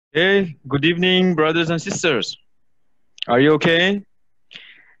Hey, good evening, brothers and sisters. Are you okay?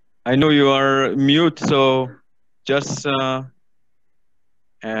 I know you are mute, so just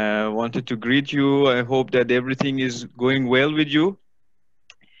wanted to greet you. I hope that everything is going well with you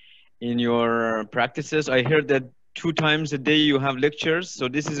in your practices. I heard that 2 times a day you have lectures, so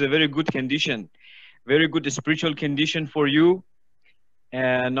this is a very good condition, very good spiritual condition for you,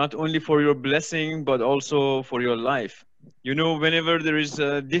 and not only for your blessing, but also for your life. You know, whenever there is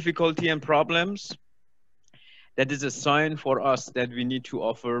difficulty and problems, that is a sign for us that we need to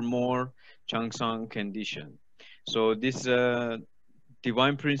offer more Changsang condition. So this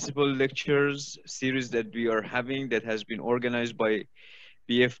divine principle lectures series that we are having that has been organized by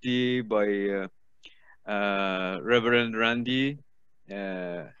BFD, by Reverend Randy.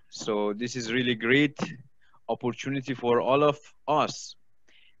 So this is really great opportunity for all of us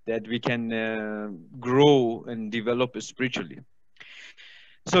that we can grow and develop spiritually.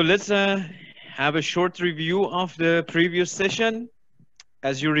 So let's have a short review of the previous session.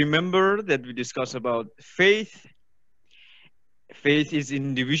 As you remember that we discussed about faith. Faith is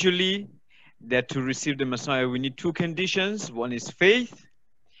individually that to receive the Messiah we need two conditions. One is faith,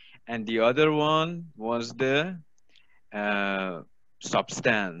 and the other one was the uh,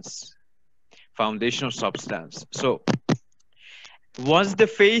 substance, foundational substance. So was the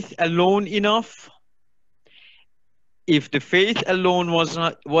faith alone enough? If the faith alone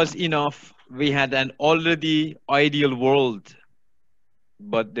was enough, we had an already ideal world.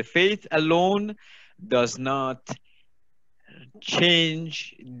 But the faith alone does not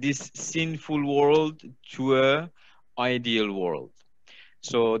change this sinful world to a ideal world.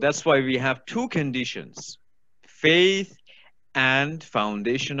 So that's why we have two conditions: faith and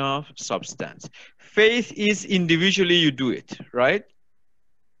foundation of substance. Faith is individually you do it, right?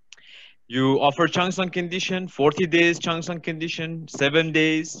 You offer Changsan condition, 40 days Changsan condition, 7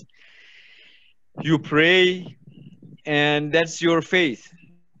 days. You pray, and that's your faith.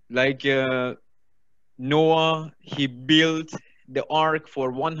 Like Noah, he built the ark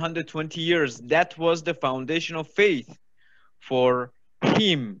for 120 years. That was the foundation of faith for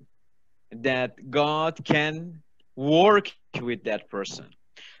him, that God can work with that person.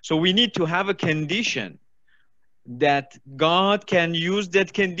 So we need to have a condition that God can use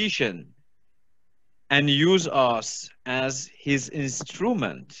that condition and use us as his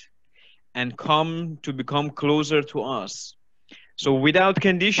instrument and come to become closer to us. So without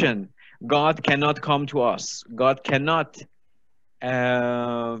condition, God cannot come to us. God cannot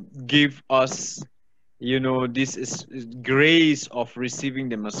give us, this is grace of receiving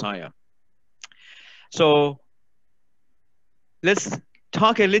the Messiah. So let's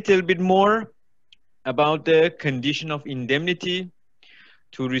talk a little bit more about the condition of indemnity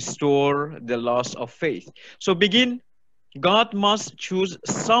to restore the loss of faith. So begin, God must choose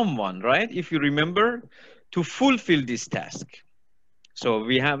someone, right? If you remember, to fulfill this task. So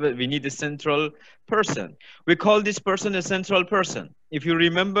we need a central person. We call this person a central person. If you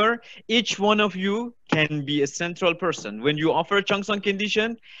remember, each one of you can be a central person. When you offer Changsan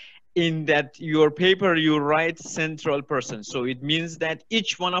condition, in that your paper you write central person. So it means that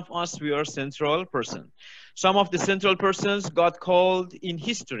each one of us, we are central person. Some of the central persons God called in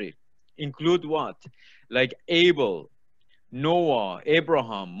history include what? Like Abel, Noah,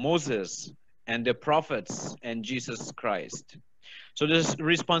 Abraham, Moses, and the prophets, and Jesus Christ. So the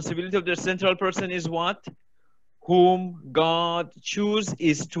responsibility of the central person is what? Whom God choose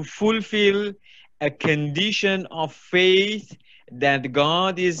is to fulfill a condition of faith that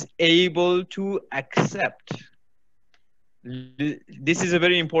God is able to accept. This is a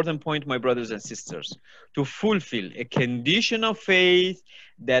very important point, my brothers and sisters. To fulfill a condition of faith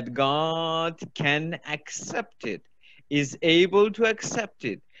that God can accept it, is able to accept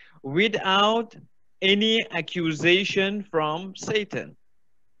it without any accusation from Satan.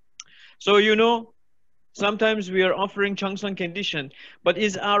 So, sometimes we are offering Changsan condition, but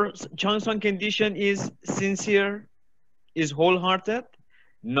is our Changsan condition is sincere, is wholehearted?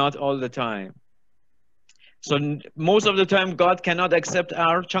 Not all the time. So most of the time, God cannot accept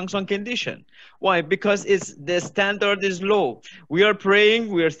our Changsan condition. Why? Because the standard is low. We are praying,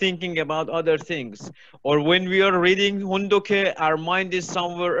 we are thinking about other things. Or when we are reading Hundoke, our mind is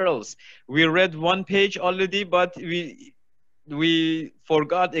somewhere else. We read one page already, but we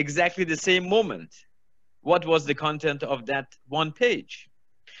forgot exactly the same moment. What was the content of that one page?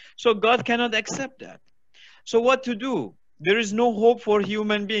 So God cannot accept that. So what to do? There is no hope for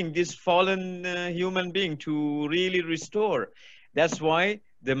human being, this fallen human being, to really restore. That's why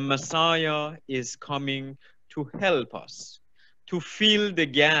the Messiah is coming to help us, to fill the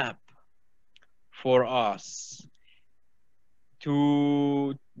gap for us,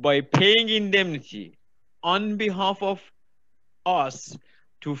 to by paying indemnity on behalf of us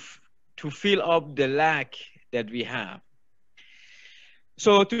to to fill up the lack that we have.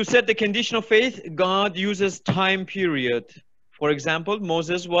 So to set the condition of faith, God uses time period. For example,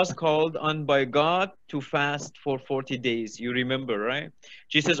 Moses was called on by God to fast for 40 days. You remember, right?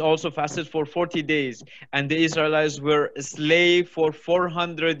 Jesus also fasted for 40 days, and the Israelites were a slave for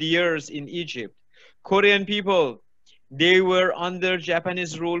 400 years in Egypt. Korean people, they were under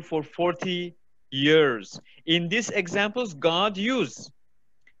Japanese rule for 40 years. In these examples, God used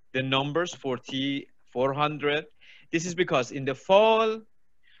the numbers 40, 400. This is because in the fall,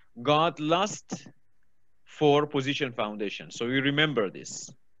 God lost four position foundation. So you remember this.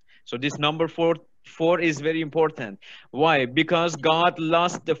 So this number four is very important. Why? Because God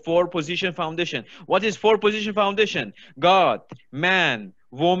lost the four position foundation. What is four position foundation? God, man,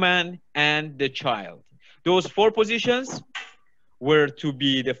 woman, and the child. Those four positions were to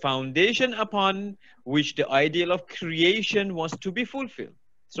be the foundation upon which the ideal of creation was to be fulfilled.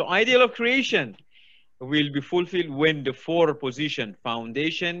 So ideal of creation will be fulfilled when the four position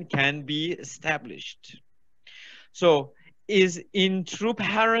foundation can be established. So is in true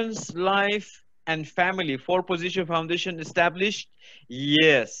parents life and family four position foundation established?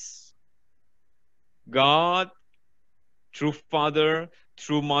 Yes. God, true father,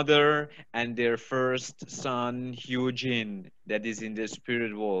 true mother, and their first son Eugene, that is in the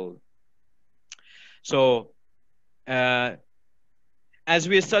spirit world. So uh, as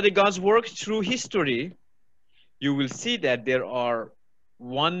we study God's work through history, you will see that there are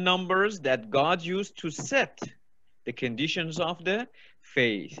one numbers that God used to set the conditions of the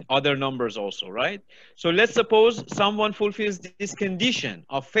faith, other numbers also, right? So let's suppose someone fulfills this condition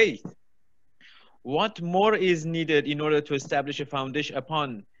of faith. What more is needed in order to establish a foundation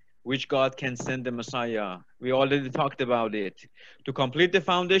upon which God can send the Messiah? We already talked about it. To complete the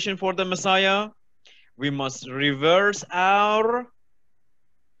foundation for the Messiah, we must reverse our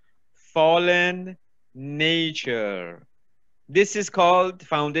fallen nature. This is called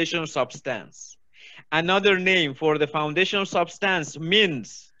foundational substance. Another name for the foundational substance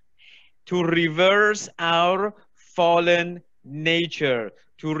means to reverse our fallen nature,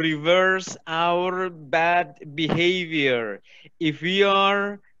 to reverse our bad behavior. If we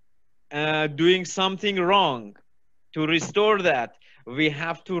are doing something wrong, to restore that, we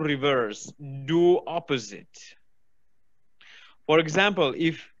have to reverse, do opposite. For example,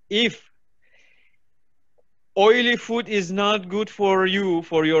 if oily food is not good for you,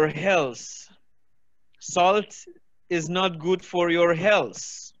 for your health, salt is not good for your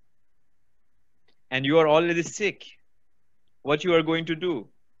health, and you are already sick, what you are going to do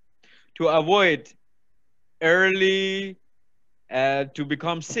to avoid early to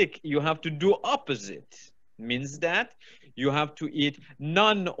become sick, you have to do opposite. Means that you have to eat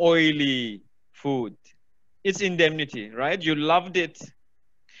non-oily food. It's indemnity, right? You loved it,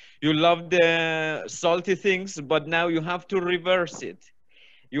 you loved the salty things, but now you have to reverse it,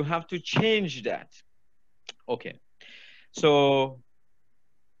 you have to change that. Okay. So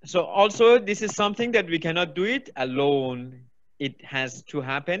also this is something that we cannot do it alone. It has to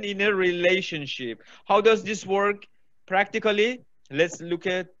happen in a relationship. How does this work practically? Let's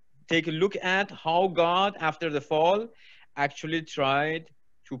take a look at how God, after the fall, actually tried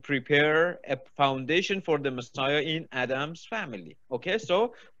to prepare a foundation for the Messiah in Adam's family. Okay,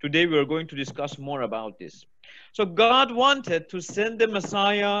 so today we are going to discuss more about this. So God wanted to send the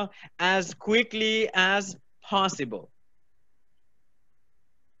Messiah as quickly as possible.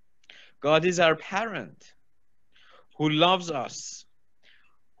 God is our parent who loves us,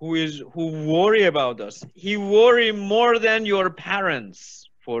 who worry about us. He worry more than your parents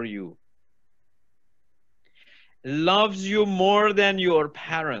for you. Loves you more than your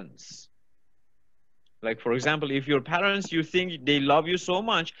parents. Like for example, if your parents, you think they love you so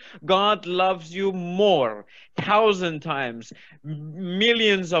much, God loves you more, 1,000 times,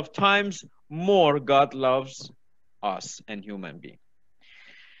 millions of times more. God loves us and human being.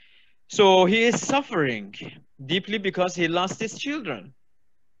 So he is suffering deeply because he lost his children.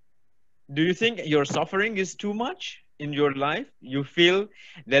 Do you think your suffering is too much in your life? You feel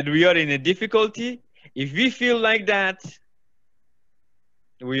that we are in a difficulty? If we feel like that,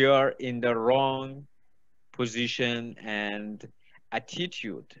 we are in the wrong position and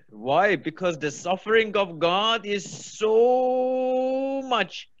attitude. Why? Because the suffering of God is so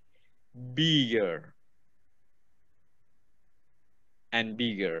much bigger and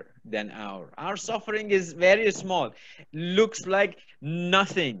bigger than our suffering is very small, looks like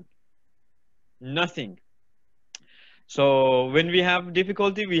nothing. So when we have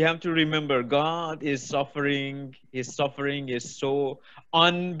difficulty, we have to remember God is suffering. His suffering is so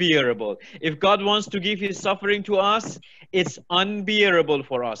unbearable. If God wants to give his suffering to us, it's unbearable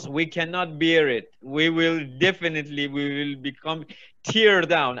for us. We cannot bear it. We will become tear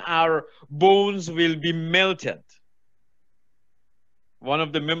down. Our bones will be melted. One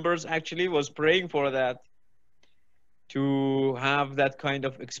of the members actually was praying for that, to have that kind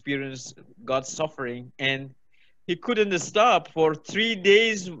of experience, God's suffering, and he couldn't stop. For 3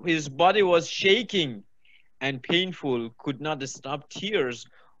 days, his body was shaking and painful, could not stop tears.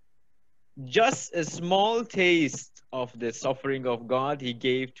 Just a small taste of the suffering of God he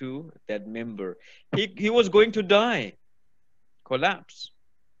gave to that member. He was going to die, collapse.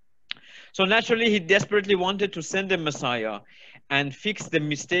 So naturally, he desperately wanted to send a Messiah and fix the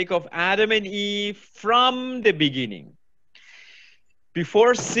mistake of Adam and Eve from the beginning,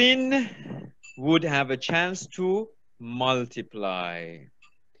 before sin would have a chance to multiply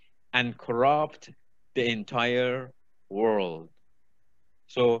and corrupt the entire world.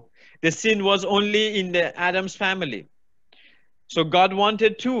 So the sin was only in the Adam's family. So God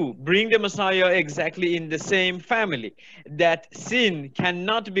wanted to bring the Messiah exactly in the same family. That sin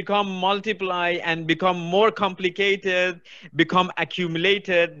cannot become multiply and become more complicated, become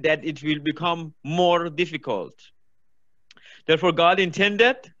accumulated, that it will become more difficult. Therefore, God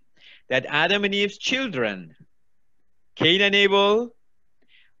intended that Adam and Eve's children, Cain and Abel,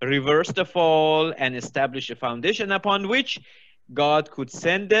 reverse the fall and establish a foundation upon which God could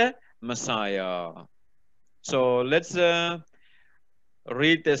send the Messiah. So let's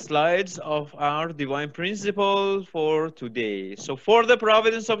read the slides of our divine principle for today. So for the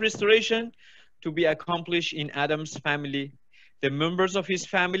providence of restoration to be accomplished in Adam's family, the members of his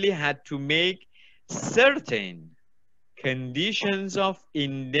family had to make certain conditions of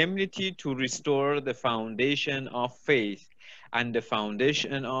indemnity to restore the foundation of faith and the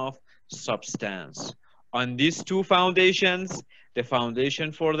foundation of substance. On these two foundations, the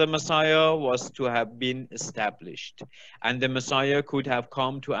foundation for the Messiah was to have been established, and the Messiah could have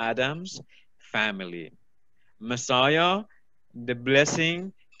come to Adam's family. Messiah, the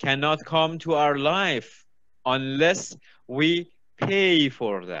blessing, cannot come to our life unless we pay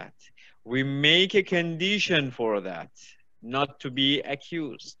for that. We make a condition for that, not to be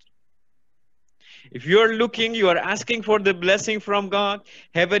accused. If you are looking, you are asking for the blessing from God,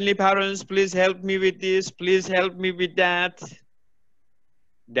 Heavenly Parents, please help me with this, please help me with that,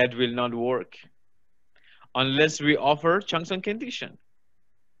 that will not work unless we offer chunks on condition.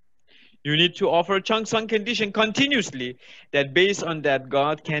 You need to offer chunks on condition continuously, that based on that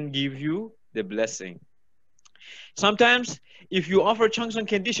God can give you the blessing. Sometimes if you offer chunks on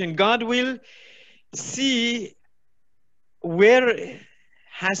condition, God will see where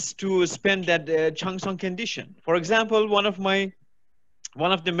has to spend that chunks on condition. For example, one of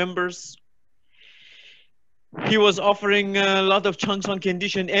the members, he was offering a lot of chunks on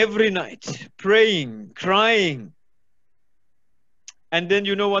condition every night, praying, crying. And then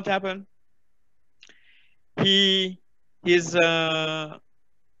you know what happened? His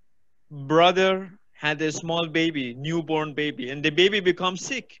brother had a small baby, newborn baby, and the baby becomes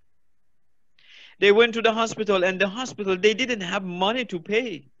sick. They went to the hospital, and the hospital, they didn't have money to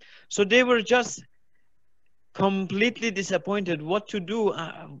pay. So they were just completely disappointed what to do.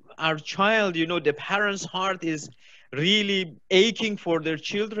 Our child, the parents' heart is really aching for their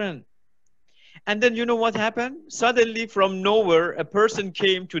children. And then you know what happened? Suddenly from nowhere, a person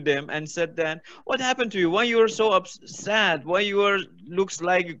came to them and said that, what happened to you? Why you are so sad? Why you are, looks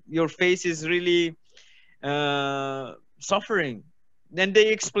like your face is really suffering? Then they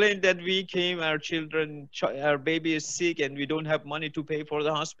explained that we came, our baby is sick and we don't have money to pay for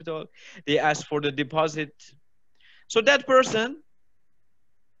the hospital. They asked for the deposit. So that person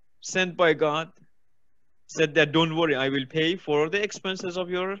sent by God said that, don't worry, I will pay for the expenses of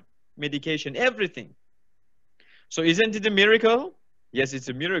your medication, everything. So isn't it a miracle? Yes, it's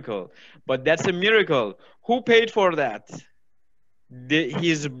a miracle. But that's a miracle. Who paid for that?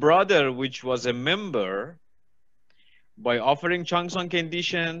 His brother, which was a member, by offering chunks on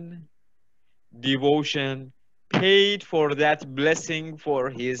condition, devotion, paid for that blessing for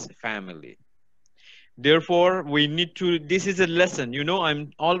his family. Therefore, we need to, this is a lesson.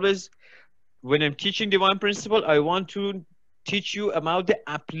 I'm always, when I'm teaching divine principle, I want to teach you about the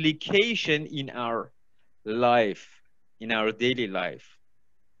application in our life, in our daily life.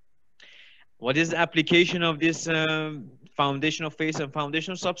 What is the application of this foundation of faith and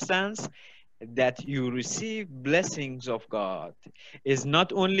foundation of substance? That you receive blessings of God is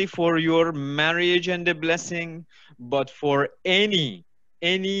not only for your marriage and the blessing, but for any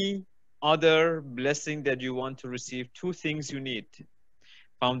other blessing that you want to receive, two things you need: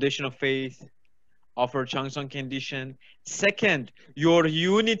 foundation of faith, offer chunks on condition. Second, your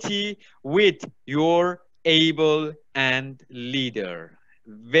unity with your able and leader.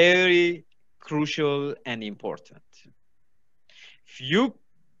 Very crucial and important. If you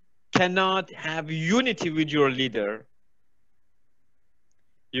cannot have unity with your leader,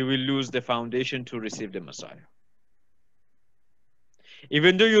 you will lose the foundation to receive the Messiah.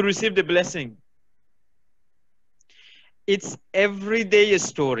 Even though you receive the blessing, it's everyday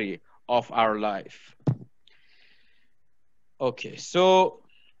story of our life. Okay, so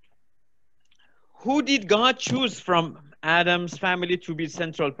who did God choose from Adam's family to be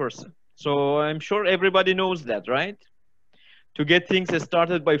central person? So I'm sure everybody knows that, right? To get things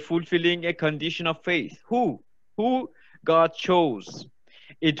started by fulfilling a condition of faith. Who God chose?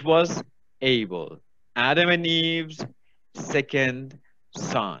 It was Abel, Adam and Eve's second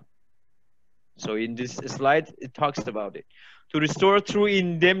son. So in this slide, it talks about it. To restore through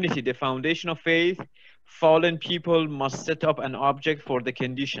indemnity the foundation of faith, fallen people must set up an object for the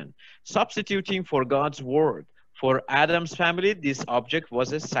condition, substituting for God's word. For Adam's family, this object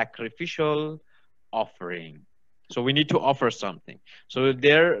was a sacrificial offering. So we need to offer something. So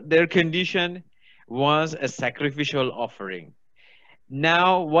their condition was a sacrificial offering.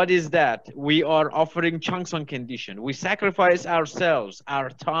 Now, what is that? We are offering chunks on condition. We sacrifice ourselves, our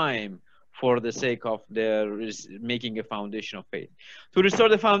time, for the sake of making a foundation of faith. To restore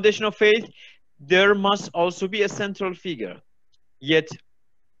the foundation of faith, there must also be a central figure. Yet,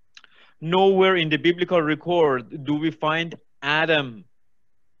 nowhere in the biblical record do we find Adam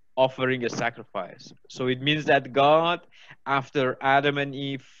offering a sacrifice. So it means that God, after Adam and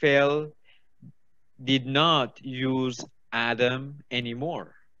Eve fell, did not use Adam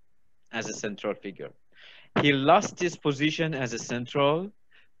anymore as a central figure. He lost his position as a central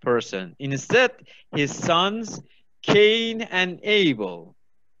person. Instead, his sons, Cain and Abel,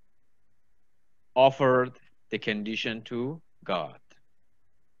 offered the condition to God.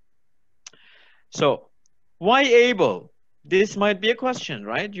 So, why Abel? This might be a question,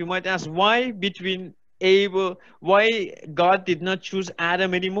 right? You might ask, why between Abel, why God did not choose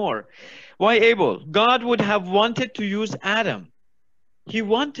Adam anymore? Why Abel? God would have wanted to use Adam. He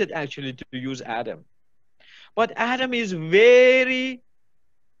wanted actually to use Adam. But Adam is the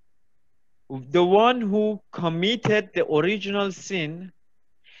one who committed the original sin.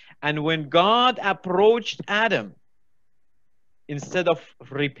 And when God approached Adam, instead of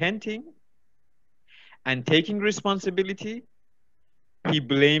repenting and taking responsibility, he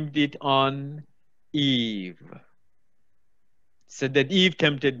blamed it on Eve. Said that Eve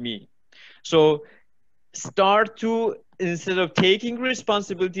tempted me. So start to, instead of taking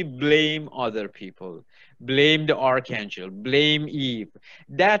responsibility, blame other people, blame the archangel, blame Eve.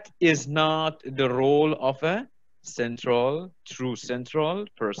 That is not the role of a true central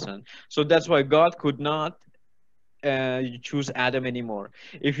person. So that's why God could not choose Adam anymore.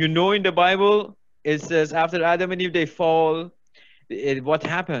 If you know, in the Bible, it says after Adam and Eve they fall, what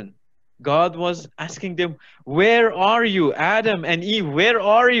happened? God was asking them, where are you, Adam and Eve, where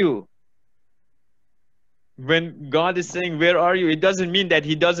are you? When God is saying, where are you? It doesn't mean that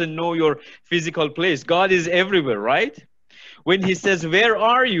he doesn't know your physical place. God is everywhere, right? When he says, where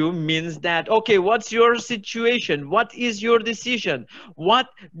are you, means that, okay, what's your situation? What is your decision? What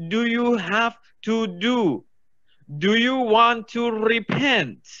do you have to do? Do you want to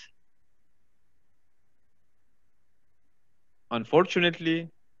repent? Unfortunately,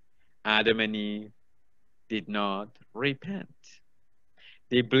 Adam and Eve did not repent.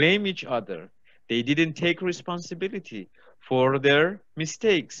 They blame each other. They didn't take responsibility for their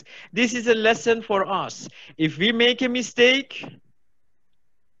mistakes. This is a lesson for us. If we make a mistake,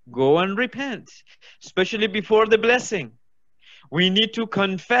 go and repent, especially before the blessing. We need to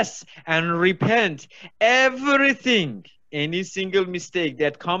confess and repent everything. Any single mistake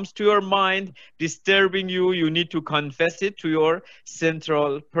that comes to your mind disturbing you, you need to confess it to your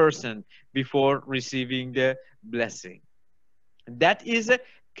central person before receiving the blessing. That is a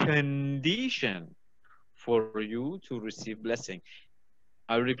condition for you to receive blessing.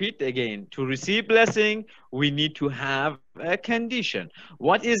 I'll repeat again. To receive blessing, we need to have a condition.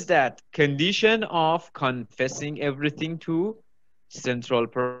 What is that? Condition of confessing everything to central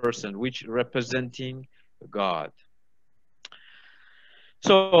person, which representing God.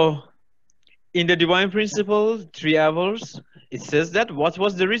 So in the divine principle, 3 hours, it says that what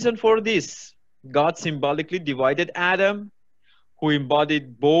was the reason for this? God symbolically divided Adam, who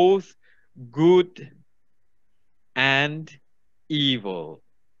embodied both good and evil,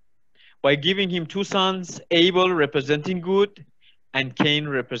 by giving him two sons, Abel representing good and Cain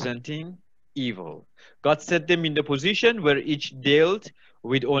representing evil. God set them in the position where each dealt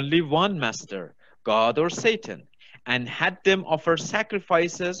with only one master, God or Satan, and had them offer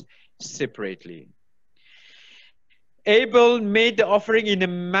sacrifices separately. Abel made the offering in a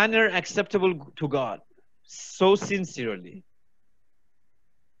manner acceptable to God, so sincerely,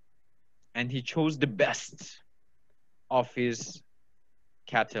 and he chose the best of his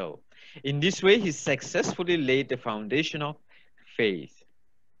cattle. In this way, he successfully laid the foundation of faith.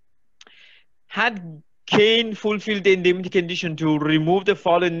 Had Cain fulfilled the indemnity condition to remove the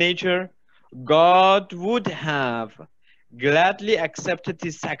fallen nature, God would have gladly accepted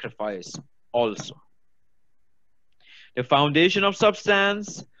his sacrifice also. The foundation of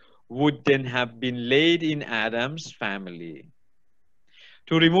substance would then have been laid in Adam's family.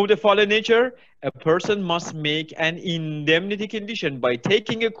 To remove the fallen nature, a person must make an indemnity condition by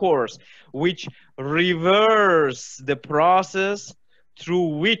taking a course which reverses the process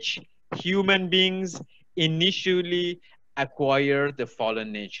through which human beings initially acquire the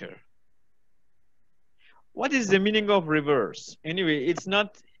fallen nature. What is the meaning of reverse? Anyway, it's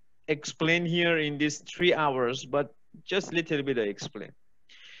not explained here in these 3 hours, but just a little bit I explain.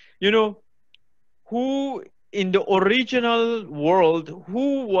 You know, who in the original world,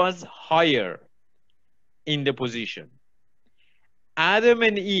 who was higher in the position? Adam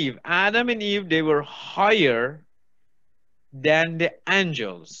and Eve. Adam and Eve, they were higher than the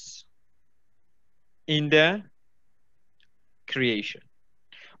angels in the creation.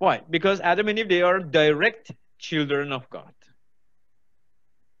 Why? Because Adam and Eve, they are direct children of God.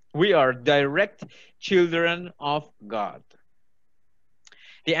 We are direct children of God.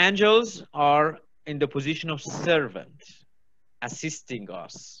 The angels are in the position of servant, assisting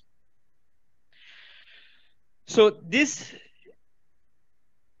us. So this,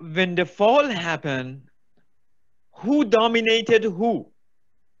 when the fall happened, who dominated who?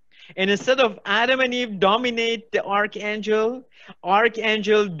 And instead of Adam and Eve dominate the archangel,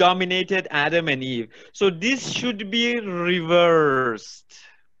 archangel dominated Adam and Eve. So this should be reversed.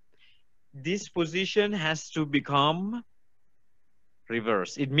 This position has to become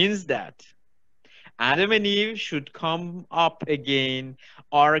reversed. It means that Adam and Eve should come up again.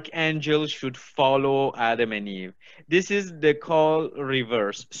 Archangel should follow Adam and Eve. This is the call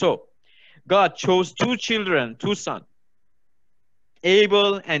reverse. So God chose two children, two sons,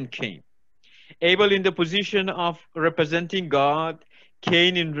 Abel and Cain. Abel in the position of representing God,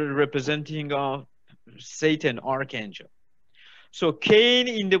 Cain in representing of Satan, archangel. So Cain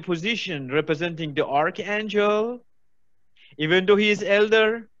in the position representing the archangel, even though he is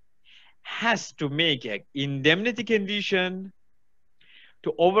elder, has to make an indemnity condition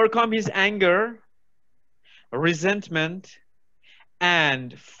to overcome his anger, resentment,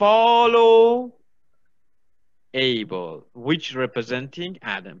 and follow Abel, which representing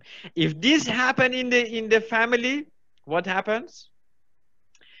Adam. If this happen in the family, what happens?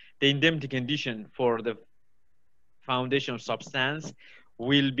 The indemnity condition for the foundation of substance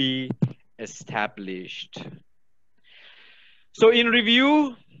will be established. So in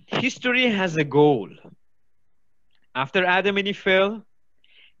review, history has a goal. After Adam and Eve fell,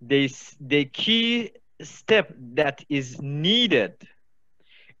 the key step that is needed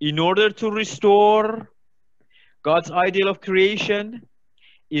in order to restore God's ideal of creation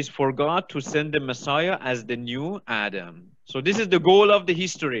is for God to send the Messiah as the new Adam. So this is the goal of the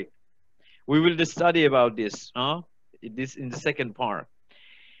history. We will study about this, this in the second part.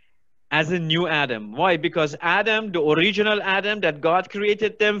 As a new Adam. Why? Because Adam, the original Adam that God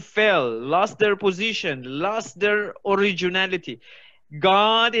created them, fell, lost their position, lost their originality.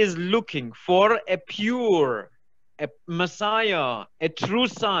 God is looking for a pure, a Messiah, a true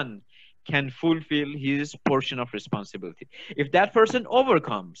son can fulfill his portion of responsibility. If that person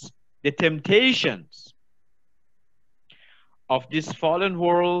overcomes the temptations of this fallen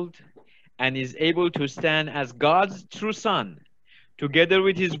world and is able to stand as God's true son, together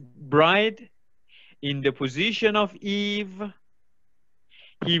with his bride in the position of Eve,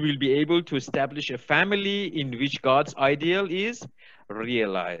 he will be able to establish a family in which God's ideal is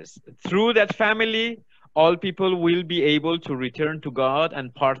realized. Through that family, all people will be able to return to God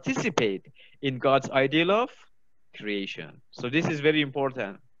and participate in God's ideal of creation. So this is very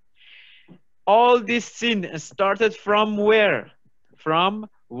important. All this sin started from where? From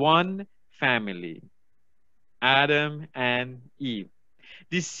one family, Adam and Eve.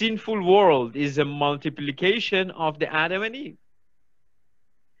 This sinful world is a multiplication of the Adam and Eve.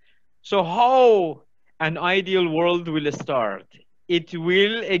 So how an ideal world will start? It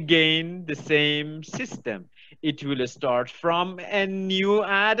will again the same system. It will start from a new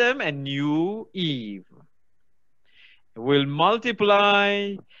Adam and new Eve. will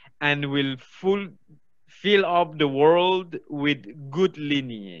multiply, and will fill up the world with good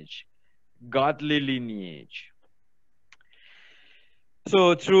lineage, godly lineage.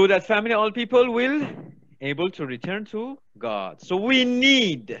 So through that family, all people will able to return to God. So we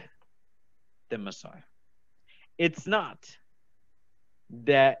need the Messiah. It's not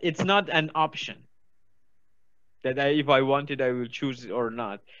it's not an option that if I want it, I will choose it or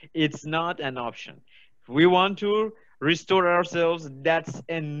not. It's not an option. If we want to restore ourselves, that's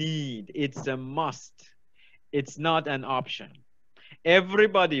a need. It's a must. It's not an option.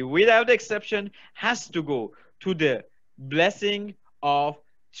 Everybody, without exception, has to go to the blessing of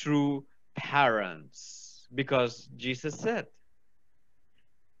true parents. Because Jesus said,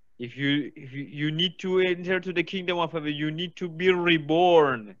 if you need to enter to the kingdom of heaven, you need to be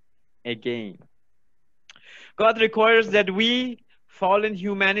reborn again. God requires that we, fallen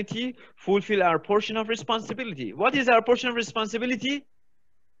humanity, fulfill our portion of responsibility. What is our portion of responsibility?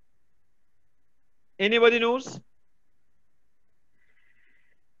 Anybody knows?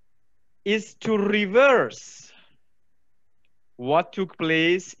 Is to reverse what took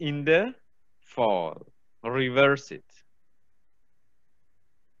place in the fall. Reverse it.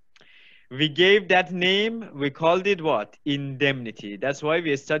 We gave that name, we called it what? Indemnity. That's why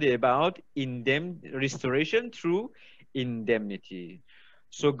we study about restoration through indemnity.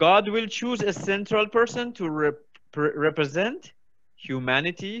 So God will choose a central person to represent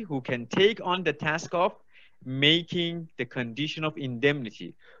humanity, who can take on the task of making the condition of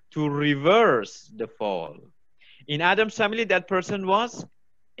indemnity to reverse the fall. In Adam's family, that person was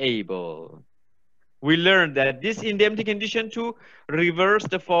Abel. We learned that this indemnity condition to reverse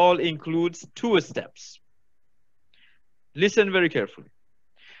the fall includes two steps. Listen very carefully.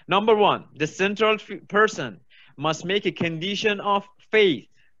 Number one, the central person must make a condition of faith.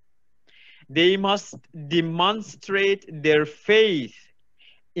 They must demonstrate their faith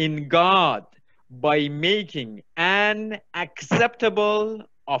in God by making an acceptable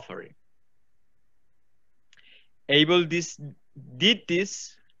offering. Abel did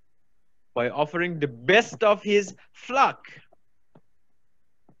this by offering the best of his flock.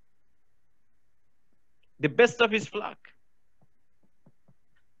 The best of his flock.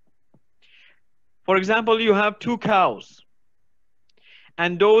 For example, you have two cows,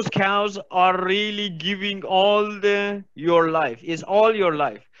 and those cows are really giving your life. Is all your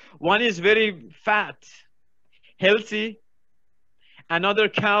life. One is very fat, healthy. Another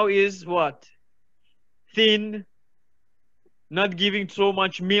cow is what? Thin, not giving so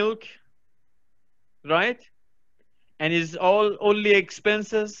much milk, right? And is only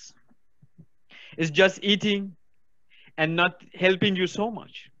expenses. Is just eating and not helping you so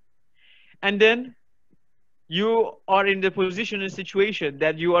much. And then you are in the position and situation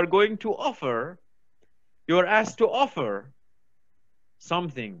that you are going to offer, you are asked to offer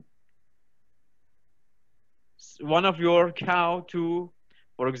something, one of your cow to,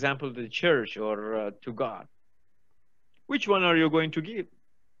 for example, the church or to God. Which one are you going to give?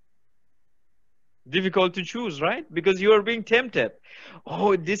 Difficult to choose, right? Because you are being tempted.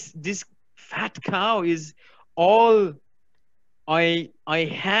 Oh, this fat cow is all I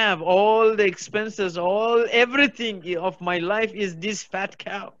have, all the expenses, everything of my life is this fat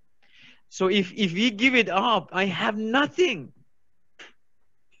cow. So if we give it up, I have nothing.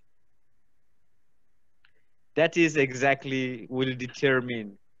 That is exactly will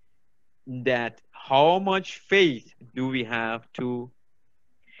determine that how much faith do we have to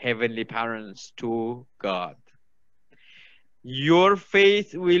heavenly parents, to God. Your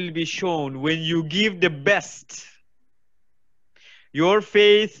faith will be shown when you give the best. Your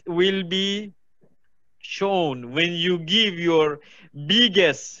faith will be shown when you give your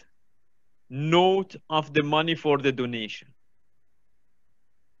biggest note of the money for the donation.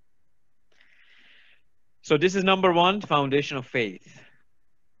 So this is number one, foundation of faith.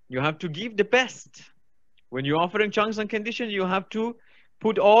 You have to give the best. When you're offering chunks and condition, you have to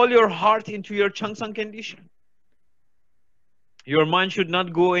put all your heart into your chunks and condition. Your mind should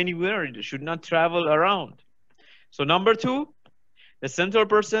not go anywhere. It should not travel around. So number two, the central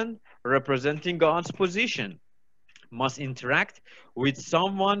person representing God's position must interact with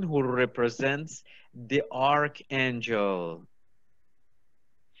someone who represents the archangel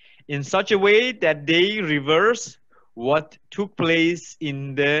in such a way that they reverse what took place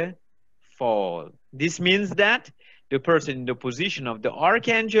in the fall. This means that the person in the position of the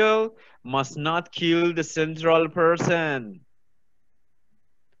archangel must not kill the central person.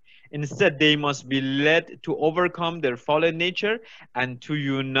 Instead, they must be led to overcome their fallen nature and to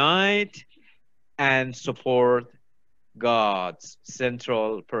unite and support God's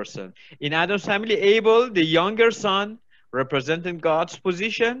central person. In Adam's family, Abel, the younger son, represented God's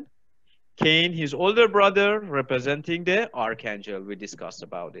position. Cain, his older brother, representing the archangel. We discussed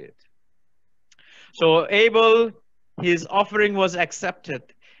about it. So Abel, his offering was accepted.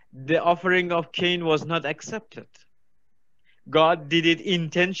 The offering of Cain was not accepted. God did it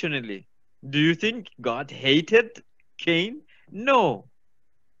intentionally. Do you think God hated Cain? No.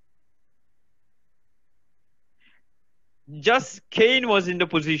 Just Cain was in the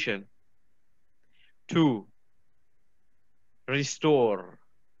position to restore,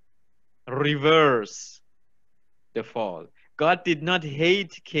 reverse the fall. God did not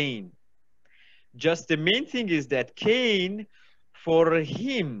hate Cain. Just the main thing is that Cain, for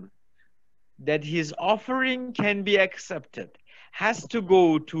him, that his offering can be accepted, has to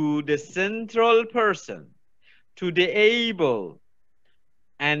go to the central person, to the Abel,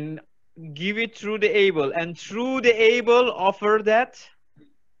 and give it through the Abel, and through the Abel offer that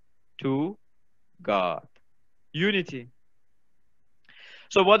to God. Unity.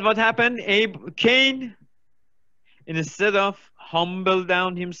 So what happened? Cain, instead of humble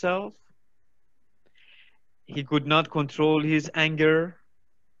down himself, he could not control his anger,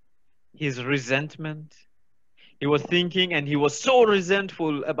 his resentment. He was thinking, and he was so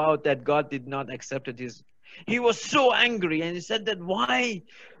resentful about that God did not accept his. He was so angry, and he said that why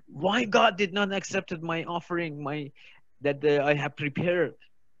God did not accept my offering, that I have prepared.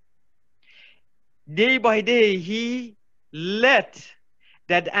 Day by day, he let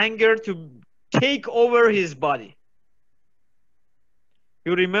that anger to take over his body.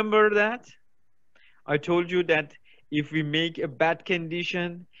 You remember that? I told you that if we make a bad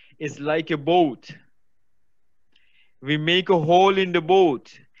condition, it's like a boat. We make a hole in the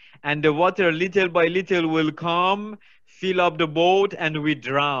boat, and the water little by little will come, fill up the boat, and we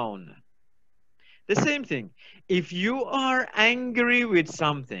drown. The same thing. If you are angry with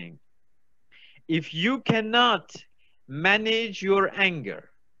something, if you cannot manage your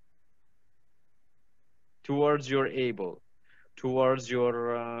anger towards your Abel, towards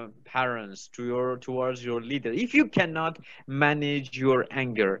your parents, towards your leader, if you cannot manage your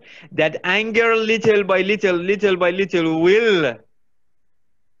anger, that anger little by little will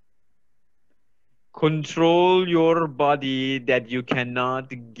control your body, that you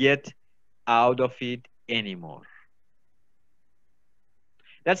cannot get out of it anymore.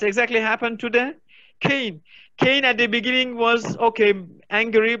 That's exactly happened to the Cain. Cain at the beginning was okay,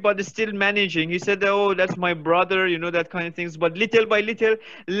 angry, but still managing. He said, "Oh, that's my brother," that kind of things. But little by little,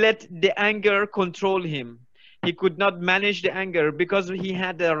 let the anger control him. He could not manage the anger because he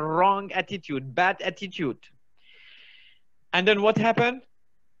had a wrong attitude, bad attitude. And then what happened?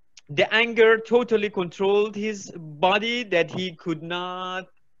 The anger totally controlled his body, that he could not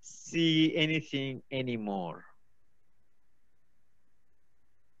see anything anymore.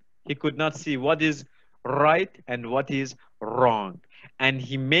 He could not see what is right and what is wrong. And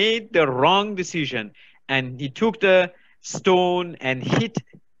he made the wrong decision. And he took the stone and hit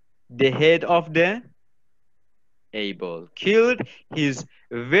the head of the Abel, killed his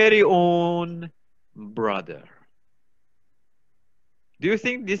very own brother. Do you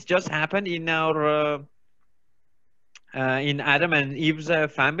think this just happened in our in Adam and Eve's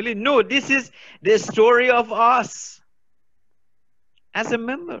family? No, this is the story of us as a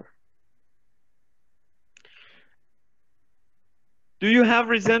member. Do you have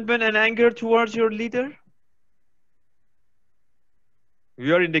resentment and anger towards your leader?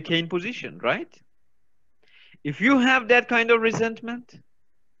 We are in the Cain position, right? If you have that kind of resentment,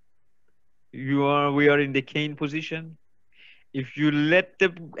 we are in the Cain position. If you let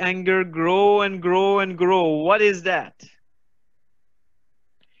the anger grow and grow and grow, what is that?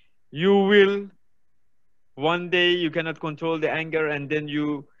 You will, one day you cannot control the anger, and then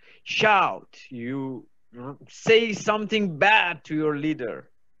you shout, you say something bad to your leader,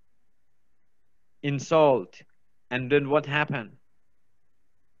 insult, and then what happened?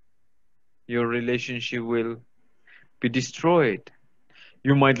 Your relationship will be destroyed.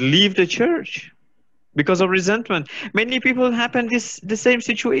 You might leave the church because of resentment. Many people happen the same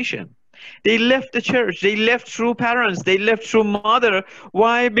situation. They left the church. They left through parents. They left through mother.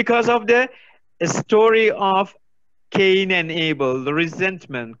 Why? Because of the story of Cain and Abel. The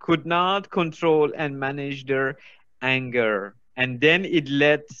resentment could not control and manage their anger. And then it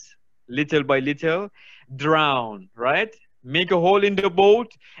let, little by little, drown, right? Make a hole in the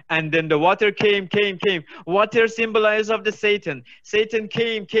boat, and then the water came. Water symbolizes of the Satan. Satan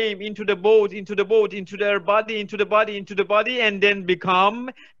came into the boat, into their body, into the body, and then become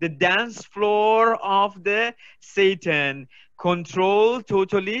the dance floor of the Satan. Control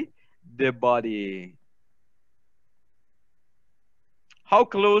totally the body. How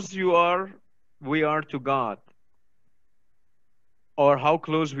close we are to God, or how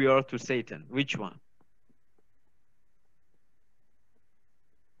close we are to Satan? Which one?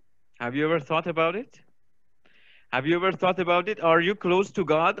 Have you ever thought about it? Have you ever thought about it? Are you close to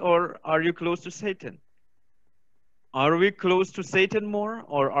God or are you close to Satan? Are we close to Satan more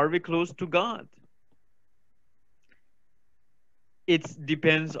or are we close to God? It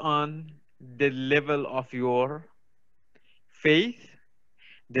depends on the level of your faith,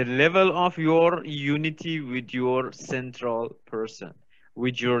 the level of your unity with your central person,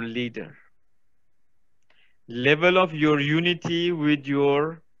 with your leader, level of your unity with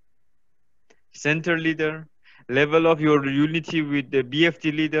your center leader, level of your unity with the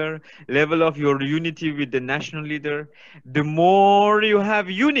BFT leader, level of your unity with the national leader. The more you have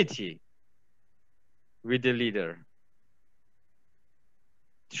unity with the leader,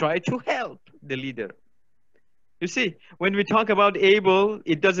 try to help the leader. You see, when we talk about Abel,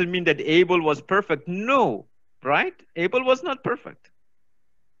 it doesn't mean that Abel was perfect. No, right? Abel was not perfect.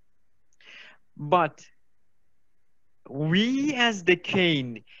 But we as the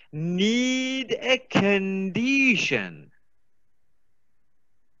Cain need a condition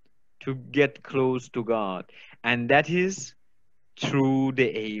to get close to God, and that is through the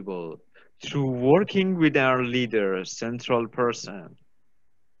Abel, through working with our leader, central person.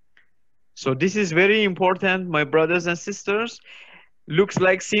 So this is very important, my brothers and sisters. Looks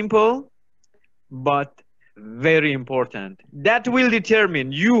like simple, but very important. That will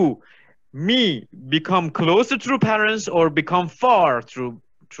determine you, me, become closer through parents or become far through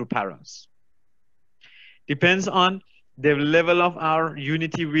parents. Depends on the level of our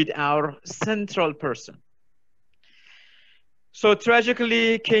unity with our central person. So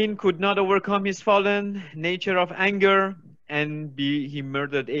tragically, Cain could not overcome his fallen nature of anger and he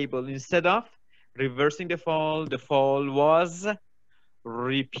murdered Abel. Instead of reversing the fall was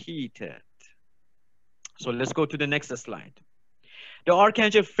repeated. So let's go to the next slide. The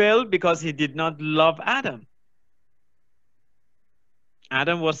archangel fell because he did not love Adam.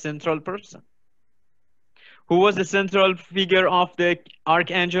 Adam was central person. Who was the central figure of the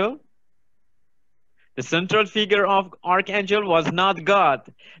archangel? The central figure of archangel was not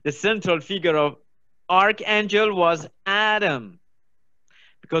God. The central figure of archangel was Adam.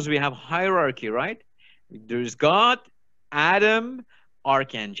 Because we have hierarchy, right? There's God, Adam,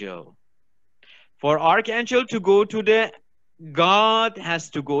 archangel. For archangel to go to the God has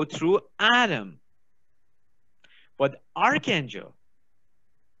to go through Adam. But archangel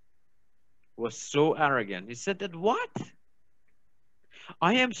was so arrogant. He said that, what?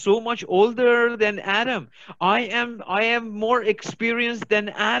 I am so much older than Adam. I am more experienced than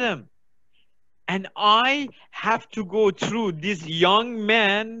Adam. And I have to go through this young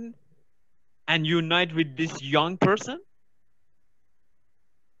man and unite with this young person.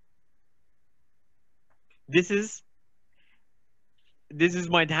 This is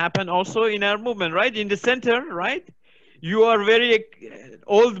might happen also in our movement, right? In the center, right? You are very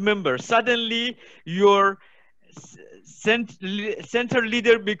old member. Suddenly your center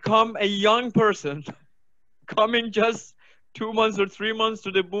leader become a young person coming just 2 months or 3 months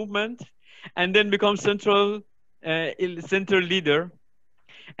to the movement and then become center leader,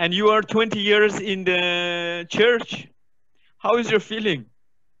 and you are 20 years in the church. How is your feeling?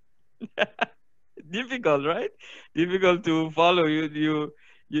 Difficult, right? Difficult to follow.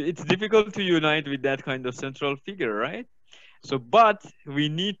 It's difficult to unite with that kind of central figure, right? So, but we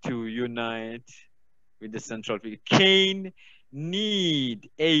need to unite with the central figure. Cain need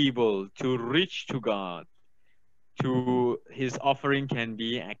able to reach to God, to his offering can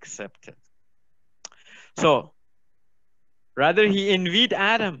be accepted. So, rather he envied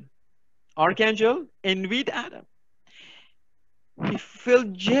Adam. Archangel envied Adam. He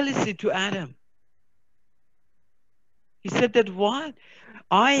felt jealousy to Adam. He said that, what?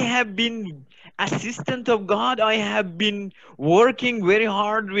 I have been assistant of God. I have been working very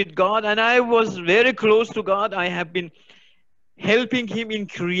hard with God and I was very close to God. I have been helping him in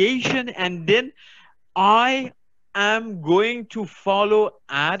creation, and then I am going to follow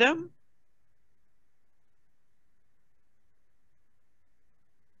Adam.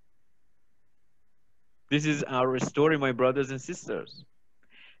 This is our story, my brothers and sisters.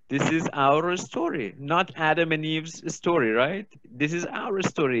 This is our story, not Adam and Eve's story, right? This is our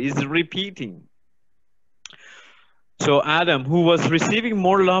story. It's repeating. So Adam, who was receiving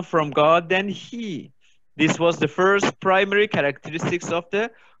more love from God than he. This was the first primary characteristics of the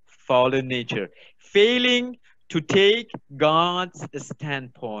fallen nature. Failing to take God's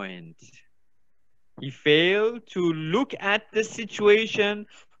standpoint. He failed to look at the situation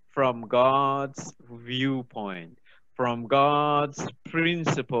from God's viewpoint. from God's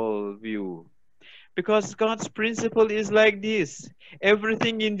principle view. Because God's principle is like this.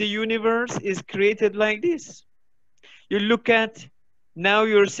 Everything in the universe is created like this. You look at, now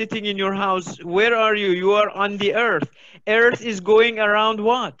you're sitting in your house. Where are you? You are on the earth. Earth is going around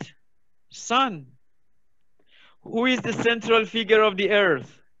what? Sun. Who is the central figure of the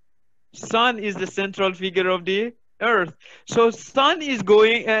earth? Sun is the central figure of the earth. So sun is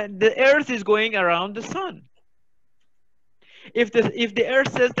going, the earth is going around the sun. If the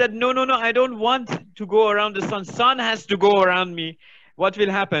earth says that no, I don't want to go around the sun, sun has to go around me, what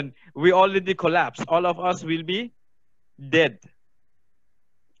will happen? We already collapse. All of us will be dead,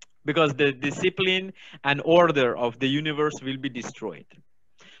 because the discipline and order of the universe will be destroyed.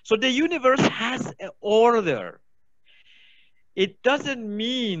 So the universe has an order. It doesn't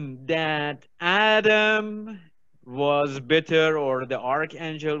mean that Adam was better or the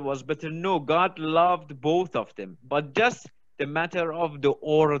archangel was better. No, God loved both of them, but just the matter of the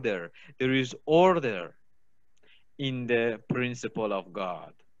order. There is order in the principle of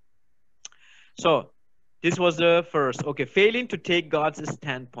God. So this was the first. Okay, failing to take God's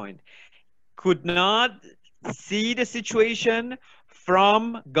standpoint. Could not see the situation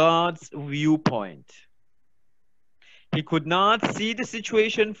from God's viewpoint. He could not see the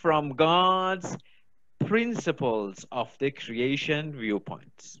situation from God's principles of the creation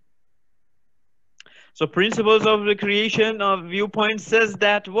viewpoints. So principles of the creation of viewpoint says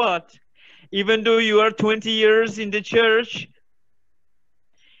that what? Even though you are 20 years in the church,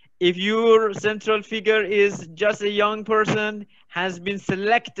 if your central figure is just a young person, has been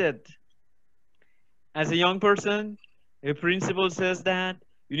selected as a young person, a principle says that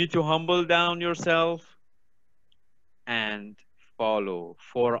you need to humble down yourself and follow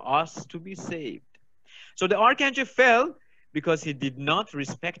for us to be saved. So the archangel fell because he did not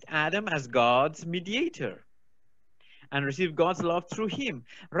respect Adam as God's mediator and receive God's love through him.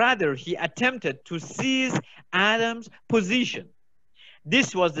 Rather, he attempted to seize Adam's position.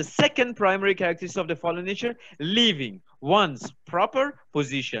 This was the second primary characteristic of the fallen nature, leaving one's proper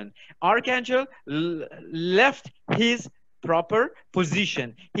position. Archangel left his proper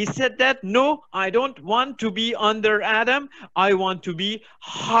position. He said that, no, I don't want to be under Adam. I want to be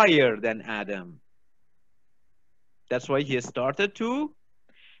higher than Adam. That's why he started to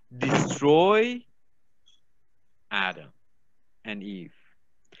destroy Adam and Eve.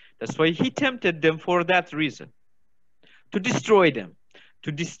 That's why he tempted them for that reason, to destroy them,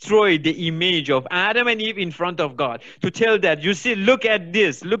 to destroy the image of Adam and Eve in front of God, to tell that, you see, look at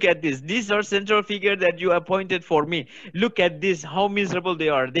this, look at this. These are central figures that you appointed for me. Look at this, how miserable they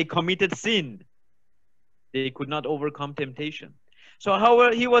are. They committed sin. They could not overcome temptation. So,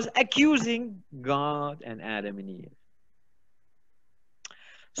 however, he was accusing God and Adam and Eve.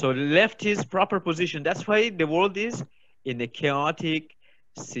 So left his proper position. That's why the world is in a chaotic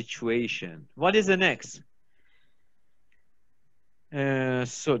situation. What is the next?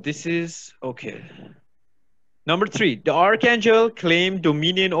 So this is, okay. Number 3, the archangel claimed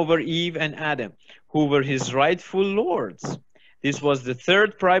dominion over Eve and Adam, who were his rightful lords. This was the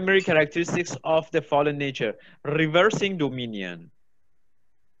third primary characteristics of the fallen nature, reversing dominion.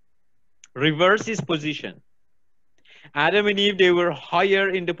 Reverse his position. Adam and Eve, they were higher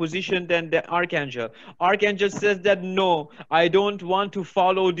in the position than the archangel. Archangel says that, no, I don't want to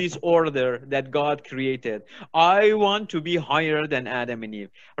follow this order that God created. I want to be higher than Adam and Eve.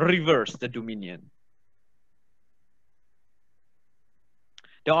 Reverse the dominion.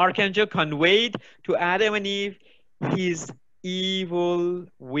 The archangel conveyed to Adam and Eve his evil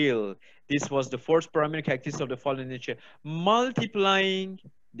will. This was the fourth primary characteristic of the fallen nature, multiplying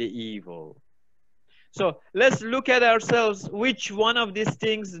the evil. So let's look at ourselves. Which one of these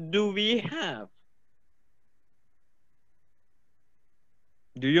things do we have?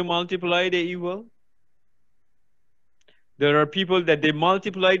 Do you multiply the evil? There are people that they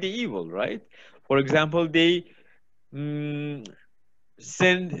multiply the evil, right? For example, they send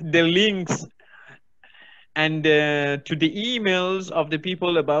the links and to the emails of the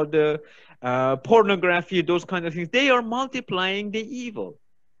people about the pornography, those kind of things. They are multiplying the evil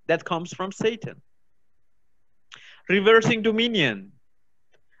that comes from Satan. Reversing dominion.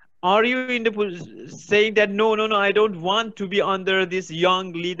 Are you in the saying that, no, I don't want to be under this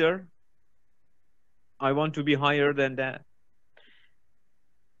young leader. I want to be higher than that.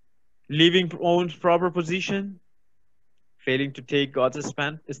 Leaving own proper position. Failing to take God's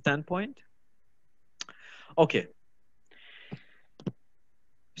standpoint. Okay.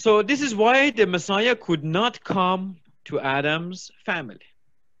 So this is why the Messiah could not come to Adam's family.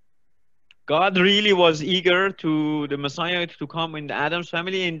 God really was eager to the Messiah to come in Adam's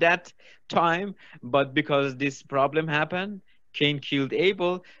family in that time, but because this problem happened, Cain killed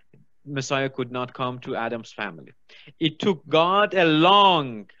Abel, Messiah could not come to Adam's family. It took God a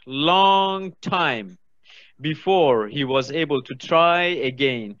long, long time before he was able to try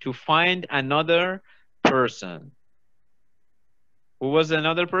again to find another person. Who was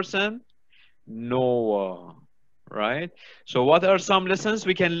another person? Noah, right? So what are some lessons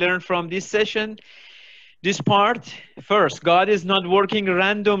we can learn from this session? This part, first, God is not working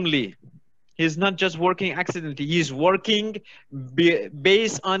randomly. He's not just working accidentally. He's working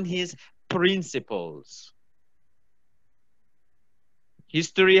based on his principles.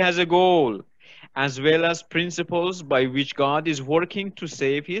 History has a goal as well as principles by which God is working to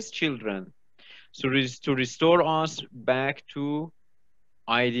save his children. So to restore us back to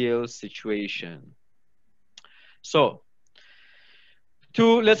ideal situation. So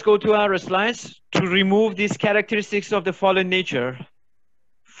let's go to our slides. To remove these characteristics of the fallen nature,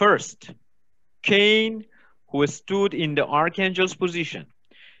 first, Cain, who stood in the archangel's position,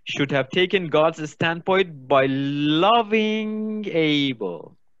 should have taken God's standpoint by loving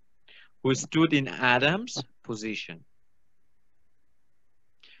Abel, who stood in Adam's position.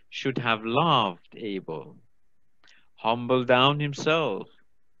 Should have loved Abel, humbled down himself.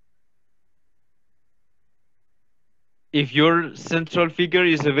 If your central figure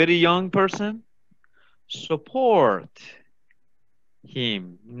is a very young person, support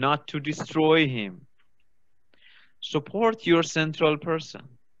him, not to destroy him. Support your central person.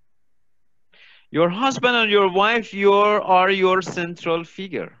 Your husband and your wife are your central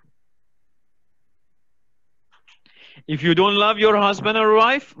figure. If you don't love your husband or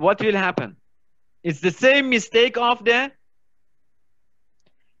wife, what will happen? It's the same mistake of the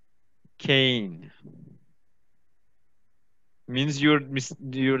Cain. Means you're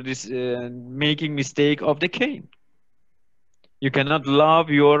making mistake of the Cain. You cannot love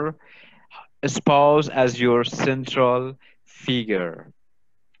your spouse as your central figure,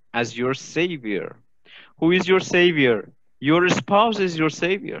 as your savior. Who is your savior? Your spouse is your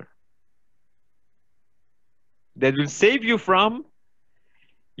savior. That will save you from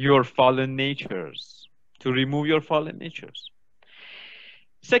your fallen natures, to remove your fallen natures.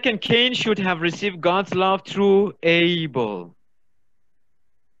 Second, Cain should have received God's love through Abel.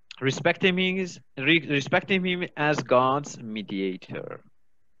 Respecting him as God's mediator.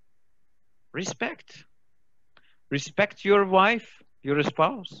 Respect your wife, your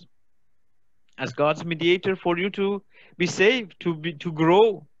spouse, as God's mediator for you to be saved, to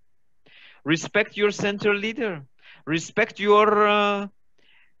grow. Respect your central leader. Respect your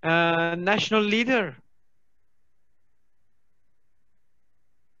national leader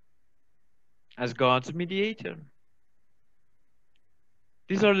as God's mediator.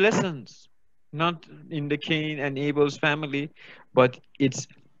 These are lessons, not in the Cain and Abel's family, but it's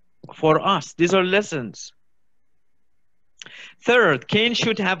for us. These are lessons. Third, Cain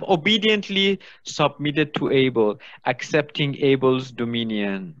should have obediently submitted to Abel, accepting Abel's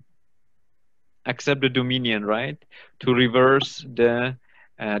dominion. Accept the dominion, right? To reverse the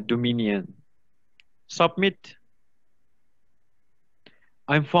dominion. Submit.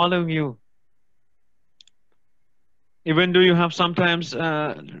 I'm following you. Even though you have sometimes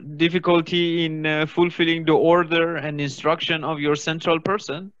difficulty in fulfilling the order and instruction of your central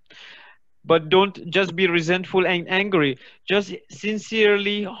person, but don't just be resentful and angry. Just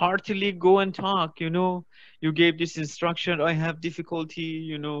sincerely, heartily go and talk. You gave this instruction. I have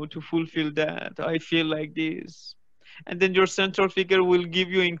difficulty, to fulfill that. I feel like this. And then your central figure will give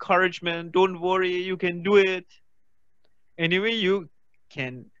you encouragement. Don't worry, you can do it. Anyway, you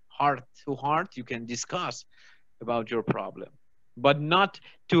can heart to heart, you can discuss about your problem, but not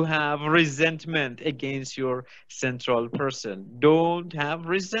to have resentment against your central person. Don't have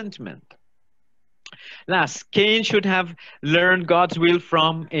resentment. Last, Cain should have learned God's will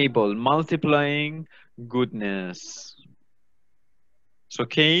from Abel, multiplying goodness. So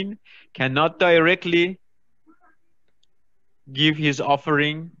Cain cannot directly give his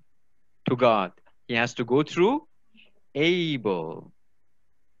offering to God. He has to go through Abel.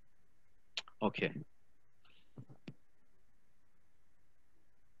 Okay.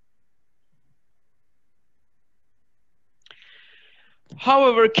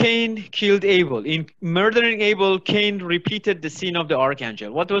 However, Cain killed Abel. In murdering Abel, Cain repeated the sin of the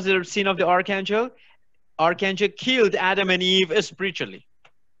archangel. What was the sin of the archangel? Archangel killed Adam and Eve spiritually.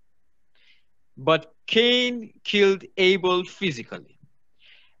 But Cain killed Abel physically.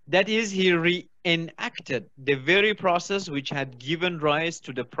 That is, he reenacted the very process which had given rise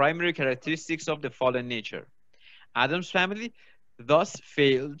to the primary characteristics of the fallen nature. Adam's family, thus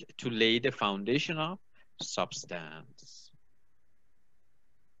failed to lay the foundation of substance.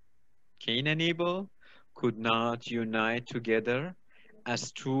 Cain and Abel could not unite together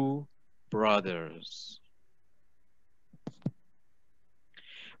as two brothers.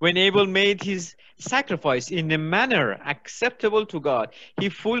 When Abel made his sacrifice in a manner acceptable to God, he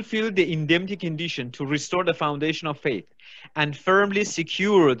fulfilled the indemnity condition to restore the foundation of faith and firmly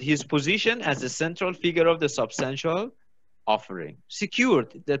secured his position as the central figure of the substantial offering.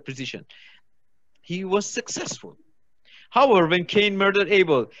 Secured that position. He was successful. However, when Cain murdered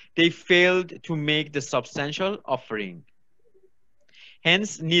Abel, they failed to make the substantial offering.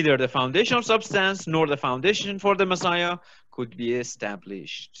 Hence, neither the foundation of substance nor the foundation for the Messiah could be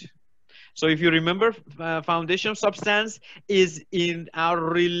established. So if you remember, foundation of substance is in our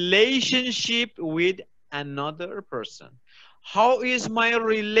relationship with another person. How is my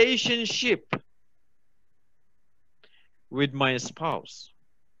relationship with my spouse?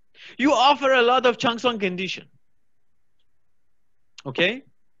 You offer a lot of chunks on condition. Okay?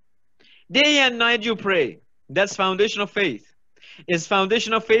 Day and night you pray. That's foundation of faith. Is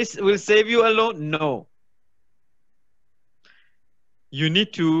foundation of faith will save you alone? No. You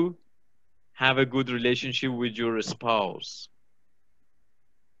need to have a good relationship with your spouse.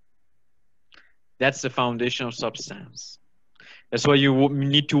 That's the foundation of substance. That's why you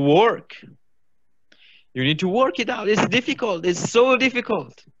need to work. You need to work it out. It's difficult. It's so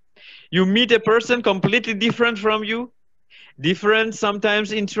difficult. You meet a person completely different from you, different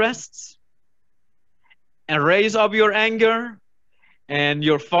sometimes interests, and raise up your anger and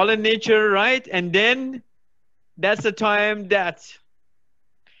your fallen nature, right? And then that's the time that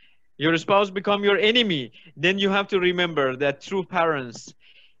your spouse become your enemy. Then you have to remember that true parents,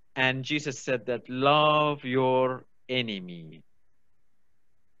 and Jesus said that love your enemy.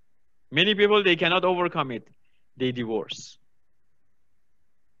 Many people, they cannot overcome it. They divorce.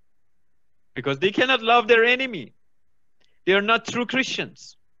 Because they cannot love their enemy. They are not true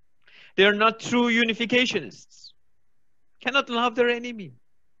Christians. They are not true unificationists. Cannot love their enemy.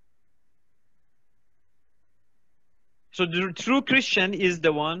 So the true Christian is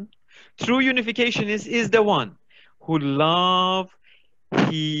the one, true unificationist is the one who love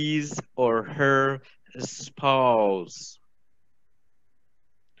his or her spouse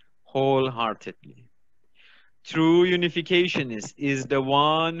wholeheartedly. True unificationist is the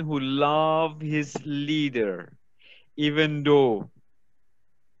one who loves his leader, even though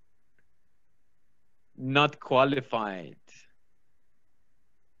not qualified,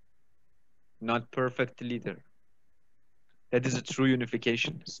 not perfect leader. That is a true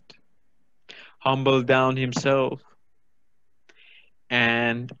unificationist. Humble down himself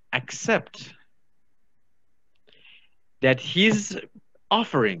and accept that his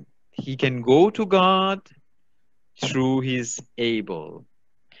offering, he can go to God through his Abel.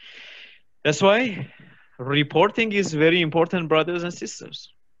 That's why reporting is very important, brothers and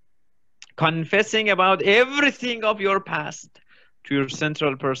sisters. Confessing about everything of your past to your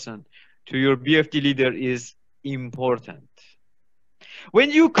central person, to your BFD leader is important. When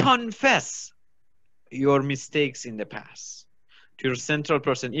you confess your mistakes in the past to your central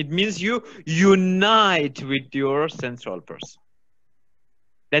person, it means you unite with your central person.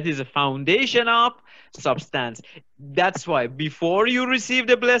 That is a foundation of substance. That's why before you receive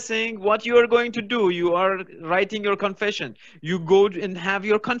the blessing, what you are going to do, you are writing your confession. You go and have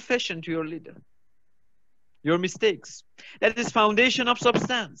your confession to your leader. Your mistakes. That is foundation of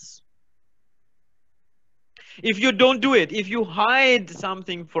substance. If you don't do it, if you hide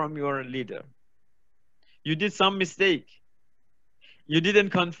something from your leader, you did some mistake, you didn't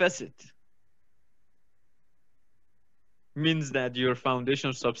confess it, means that your foundation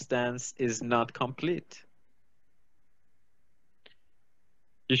of substance is not complete.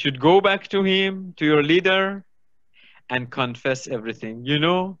 You should go back to him, to your leader, and confess everything. You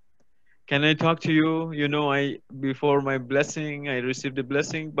know, can I talk to you? You know, before my blessing, I received the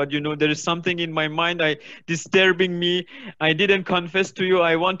blessing, but you know, there is something in my mind disturbing me. I didn't confess to you.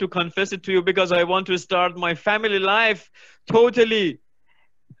 I want to confess it to you because I want to start my family life totally.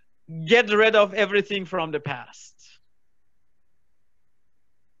 Get rid of everything from the past.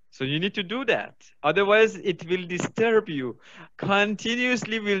 So you need to do that. Otherwise, it will disturb you.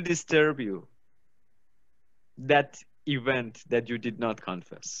 Continuously will disturb you. That event that you did not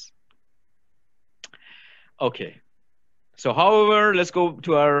confess. Okay. So however, let's go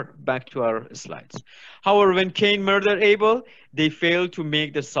to back to our slides. However, when Cain murdered Abel, they failed to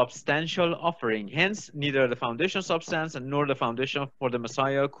make the substantial offering. Hence, neither the foundation of substance nor the foundation for the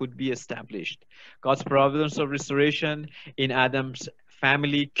Messiah could be established. God's providence of restoration in Adam's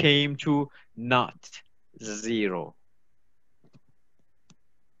family came to naught, zero.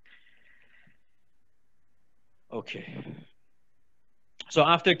 Okay. So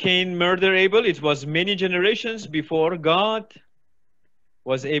after Cain murdered Abel, it was many generations before God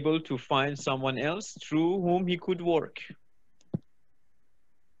was able to find someone else through whom he could work.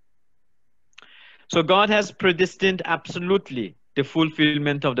 So God has predestined absolutely the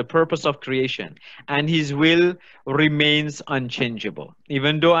fulfillment of the purpose of creation, and his will remains unchangeable.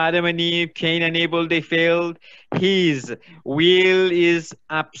 Even though Adam and Eve, Cain and Abel, they failed, his will is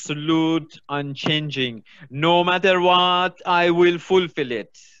absolute, unchanging. No matter what, I will fulfill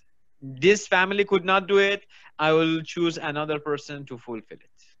it. This family could not do it, I will choose another person to fulfill it.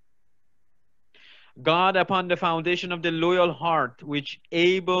 God, upon the foundation of the loyal heart which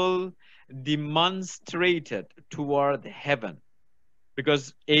Abel demonstrated toward heaven,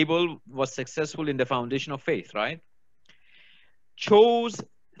 because Abel was successful in the foundation of faith, right? Chose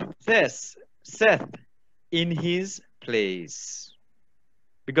Seth in his place.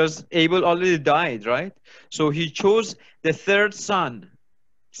 Because Abel already died, right? So he chose the third son,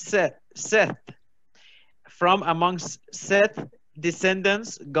 Seth. From amongst Seth's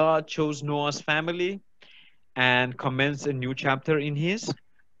descendants, God chose Noah's family and commenced a new chapter in his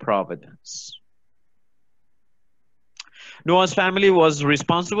providence. Noah's family was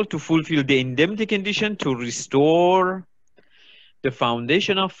responsible to fulfill the indemnity condition to restore the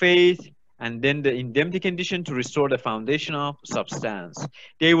foundation of faith, and then the indemnity condition to restore the foundation of substance.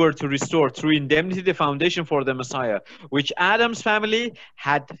 They were to restore through indemnity the foundation for the Messiah, which Adam's family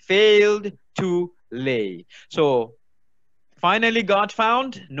had failed to lay. So finally, God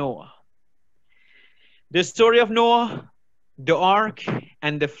found Noah. The story of Noah, the ark,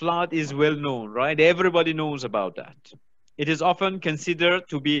 and the flood is well known, right? Everybody knows about that. It is often considered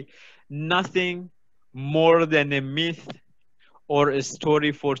to be nothing more than a myth or a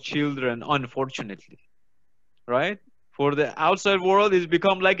story for children, unfortunately, right? For the outside world, it's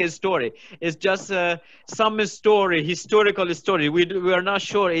become like a story. It's just some story, historical story. We are not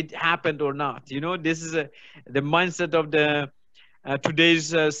sure it happened or not. You know, this is the mindset of the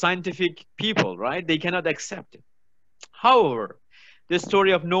today's scientific people, right? They cannot accept it. However, the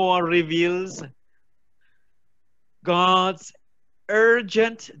story of Noah reveals God's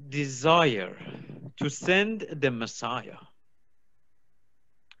urgent desire to send the Messiah.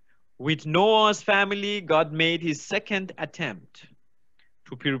 With Noah's family, God made his second attempt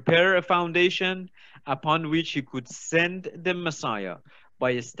to prepare a foundation upon which he could send the Messiah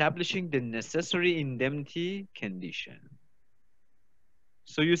by establishing the necessary indemnity condition.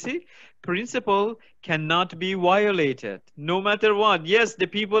 So you see, principle cannot be violated no matter what. Yes, the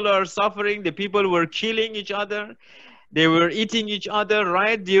people are suffering, the people were killing each other, they were eating each other,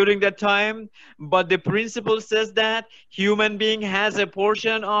 right, during that time. But the principle says that human being has a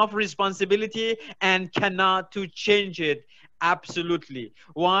portion of responsibility and cannot to change it. Absolutely.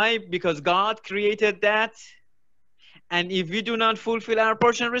 Why? Because God created that. And if we do not fulfill our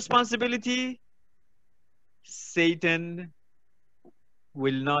portion of responsibility, Satan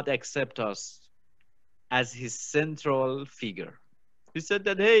will not accept us as his central figure. He said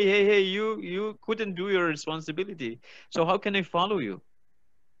that, hey, you couldn't do your responsibility. So how can I follow you?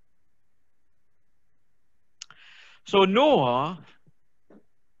 So Noah,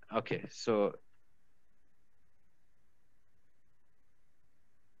 okay, so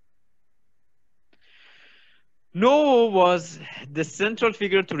Noah was the central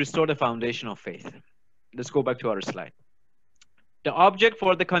figure to restore the foundation of faith. Let's go back to our slide. The object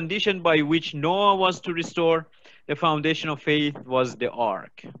for the condition by which Noah was to restore the foundation of faith was the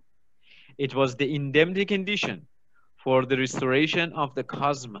ark. It was the indemnity condition for the restoration of the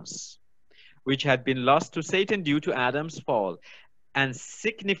cosmos, which had been lost to Satan due to Adam's fall, and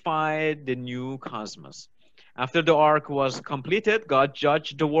signified the new cosmos. After the ark was completed, God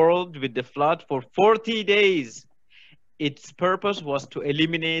judged the world with the flood for 40 days. Its purpose was to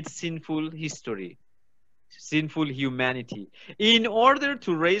eliminate sinful history, sinful humanity, in order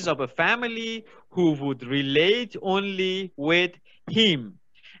to raise up a family who would relate only with Him.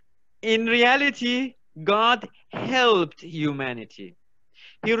 In reality, God helped humanity.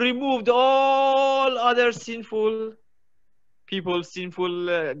 He removed all other sinful people,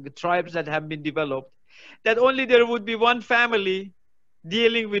 sinful tribes that have been developed, that only there would be one family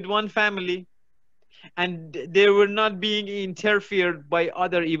dealing with one family, and they were not being interfered by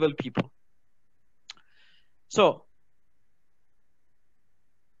other evil people. So,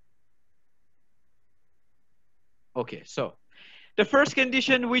 okay, so the first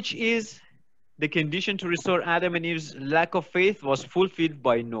condition, which is the condition to restore Adam and Eve's lack of faith, was fulfilled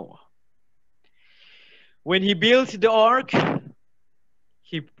by Noah. When he built the ark,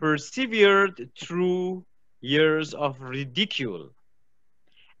 he persevered through years of ridicule,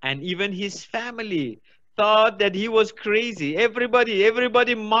 and even his family thought that he was crazy.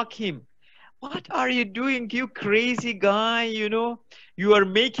 Everybody mocked him. What are you doing, you crazy guy? You are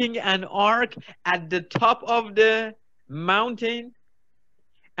making an ark at the top of the mountain,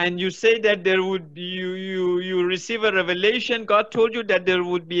 and you say that there would be, you receive a revelation. God told you that there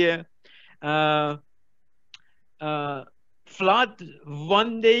would be a uh, uh, flood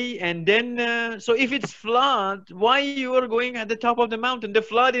one day, and then so if it's flood, why you are going at the top of the mountain? The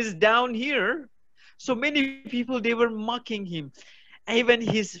flood is down here. So many people, they were mocking him. Even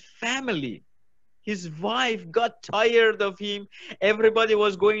his family, his wife got tired of him. Everybody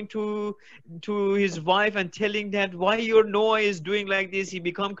was going to his wife and telling that why your Noah is doing like this. He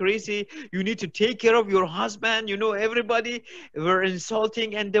become crazy. You need to take care of your husband. Everybody were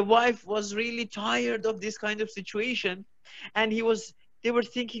insulting, and the wife was really tired of this kind of situation. And they were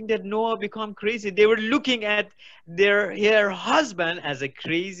thinking that Noah become crazy. They were looking at her husband as a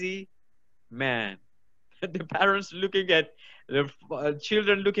crazy man. The parents looking at the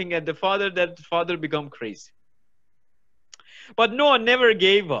children, looking at the father, that father become crazy. But Noah never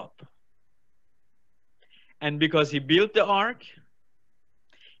gave up. And because he built the ark,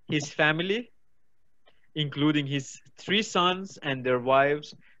 his family, including his 3 sons and their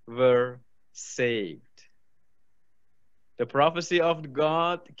wives, were saved. The prophecy of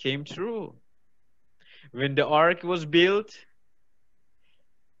God came true. When the ark was built,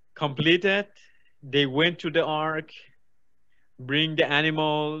 completed, they went to the ark, bring the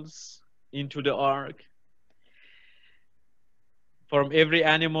animals into the ark. From every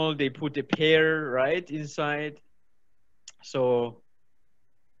animal, they put a pair right inside. So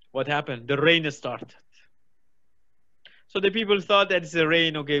what happened? The rain started. So the people thought that it's a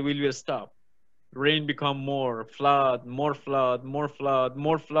rain, okay, will stop. Rain become more flood, more flood, more flood,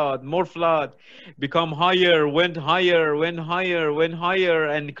 more flood, more flood. Become higher, went higher, went higher, went higher,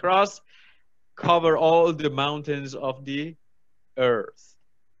 and cover all the mountains of the earth.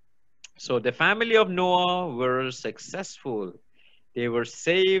 So the family of Noah were successful. They were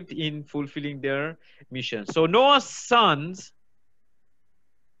saved in fulfilling their mission. So Noah's sons,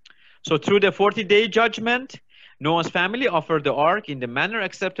 so through the 40-day judgment, Noah's family offered the ark in the manner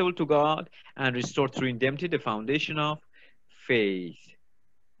acceptable to God and restored through indemnity the foundation of faith.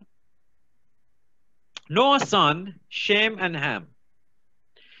 Noah's son, Shem and Ham,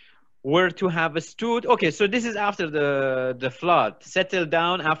 were to have stood. Okay, so this is after the flood settled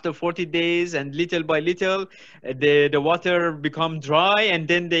down after 40 days, and little by little the water become dry, and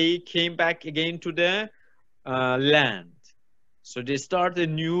then they came back again to the land. So they start a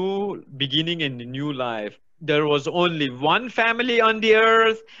new beginning and a new life. There was only one family on the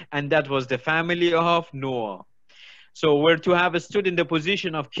earth, and that was the family of Noah. So we're to have stood in the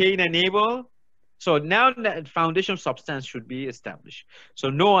position of Cain and Abel. So now the foundation of substance should be established. So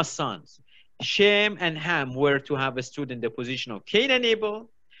Noah's sons, Shem and Ham, were to have stood in the position of Cain and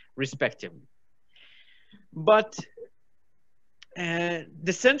Abel, respectively. But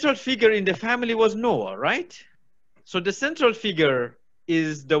the central figure in the family was Noah, right? So the central figure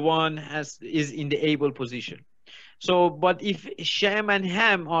is the one is in the Abel position. So, but if Shem and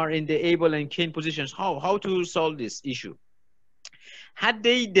Ham are in the Abel and Cain positions, how to solve this issue? Had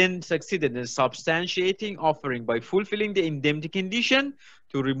they then succeeded in substantiating offering by fulfilling the indemnity condition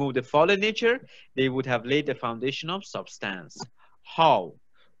to remove the fallen nature, they would have laid the foundation of substance. How?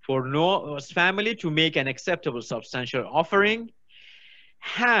 For Noah's family to make an acceptable substantial offering,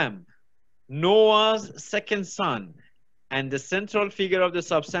 Ham, Noah's second son, and the central figure of the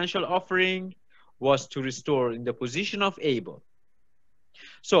substantial offering, was to restore in the position of Abel.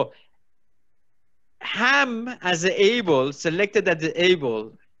 So Ham as Abel, selected as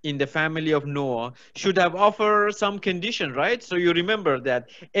Abel in the family of Noah, should have offered some condition, right? So you remember that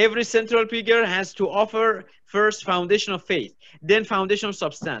every central figure has to offer first foundation of faith, then foundation of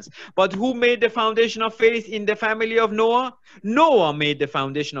substance. But who made the foundation of faith in the family of Noah? Noah made the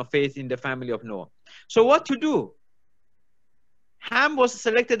foundation of faith in the family of Noah. So what to do? Ham was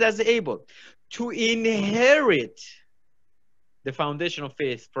selected as Abel to inherit the foundation of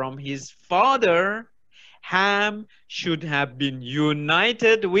faith from his father. Ham should have been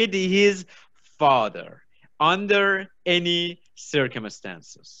united with his father under any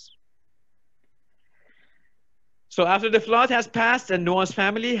circumstances. So after the flood has passed and Noah's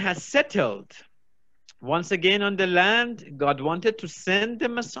family has settled once again on the land, God wanted to send the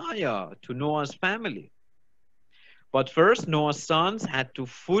Messiah to Noah's family. But first, Noah's sons had to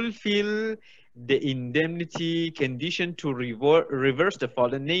fulfill the indemnity condition to reverse the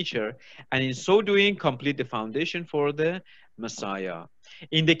fallen nature, and in so doing, complete the foundation for the Messiah.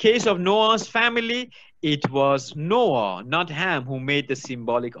 In the case of Noah's family, it was Noah, not Ham, who made the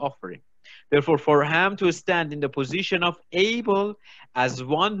symbolic offering. Therefore, for Ham to stand in the position of Abel as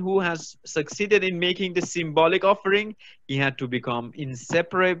one who has succeeded in making the symbolic offering, he had to become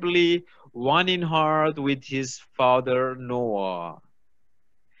inseparably one in heart with his father Noah.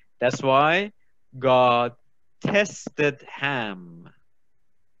 That's why God tested Ham.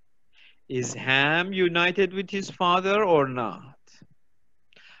 Is Ham united with his father or not?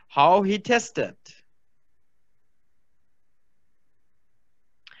 How he tested?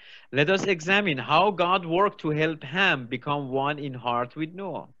 Let us examine how God worked to help Ham become one in heart with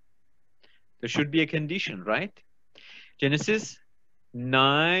Noah. There should be a condition, right? Genesis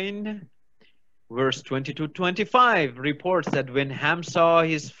 9, verse 20 to 25 reports that when Ham saw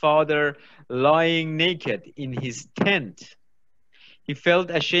his father lying naked in his tent, he felt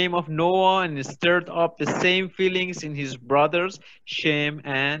ashamed of Noah and stirred up the same feelings in his brothers Shem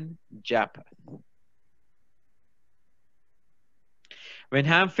and Japheth. When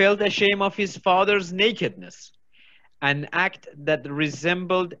Ham felt ashamed of his father's nakedness, an act that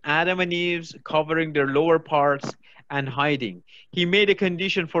resembled Adam and Eve's covering their lower parts and hiding, he made a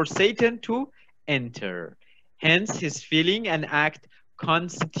condition for Satan to enter. Hence, his feeling and act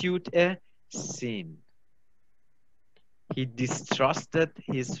constitute a sin. He distrusted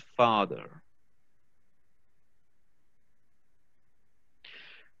his father.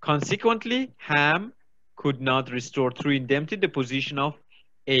 Consequently, Ham could not restore through indemnity the position of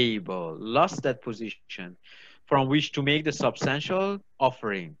Abel, lost that position from which to make the substantial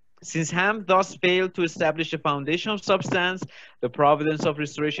offering. Since Ham thus failed to establish a foundation of substance, the providence of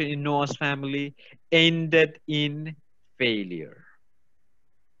restoration in Noah's family ended in failure.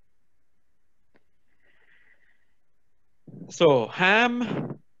 So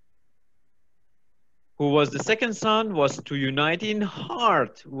Ham, who was the second son, was to unite in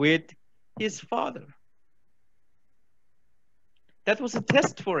heart with his father. That was a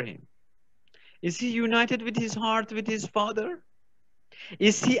test for him. Is he united with his heart with his father?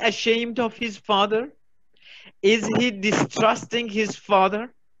 Is he ashamed of his father? Is he distrusting his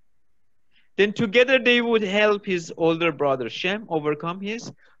father? Then together they would help his older brother Shem overcome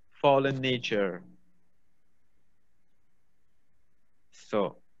his fallen nature.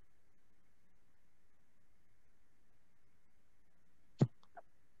 So,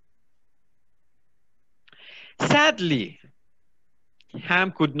 sadly,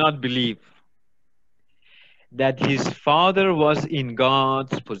 Ham could not believe that his father was in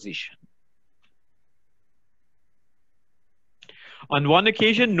God's position. On one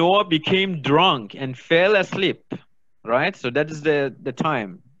occasion, Noah became drunk and fell asleep, right? So that is the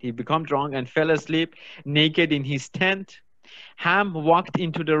time. He became drunk and fell asleep naked in his tent. Ham walked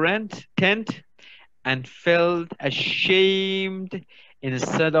into the tent and felt ashamed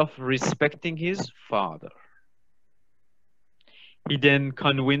instead of respecting his father. He then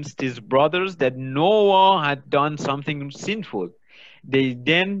convinced his brothers that Noah had done something sinful. They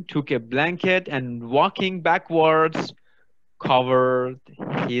then took a blanket and walking backwards covered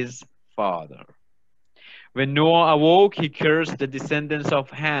his father. When Noah awoke, he cursed the descendants of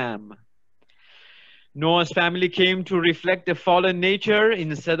Ham. Noah's family came to reflect the fallen nature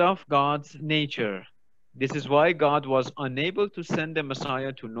instead of God's nature. This is why God was unable to send the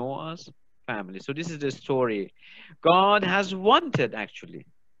Messiah to Noah's family. So this is the story. God has wanted actually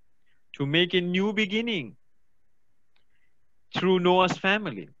to make a new beginning through Noah's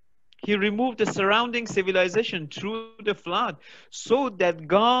family. He removed the surrounding civilization through the flood so that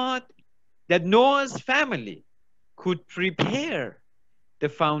Noah's family could prepare the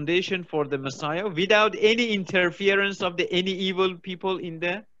foundation for the Messiah without any interference of any evil people in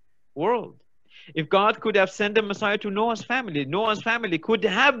the world. If God could have sent the Messiah to Noah's family could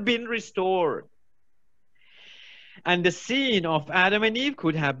have been restored. And the sin of Adam and Eve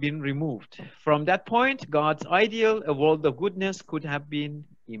could have been removed. From that point, God's ideal, a world of goodness, could have been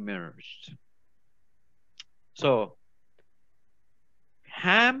emerged. So,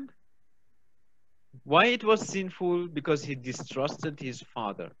 Ham, why it was sinful? Because he distrusted his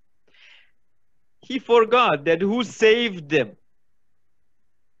father. He forgot that who saved them.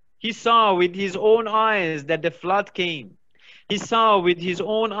 He saw with his own eyes that the flood came. He saw with his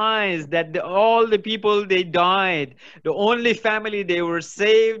own eyes that all the people, they died. The only family they were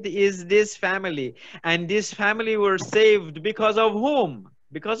saved is this family. And this family were saved because of whom?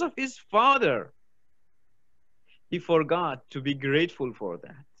 Because of his father. He forgot to be grateful for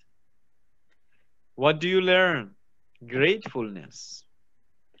that. What do you learn? Gratefulness.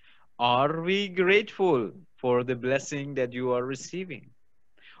 Are we grateful for the blessing that you are receiving?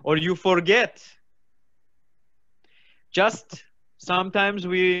 Or you forget? Just sometimes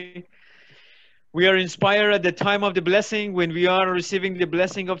we We are inspired at the time of the blessing when we are receiving the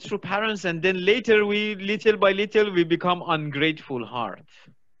blessing of true parents, and then later we, little by little, we become ungrateful heart.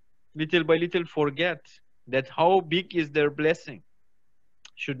 Little by little forget that how big is their blessing.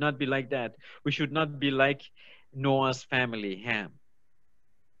 Should not be like that. We should not be like Noah's family, Ham.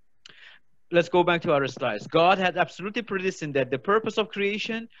 Let's go back to our slides. God had absolutely predestined that the purpose of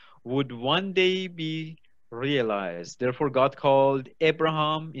creation would one day be realized. Therefore, God called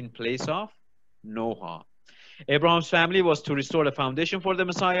Abraham in place of Noah. Abraham's family was to restore the foundation for the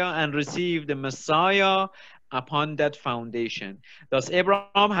Messiah and receive the Messiah upon that foundation. Thus,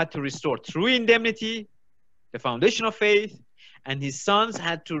 Abraham had to restore through indemnity the foundation of faith, and his sons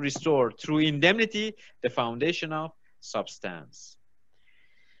had to restore through indemnity the foundation of substance.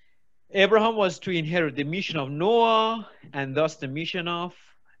 Abraham was to inherit the mission of Noah and thus the mission of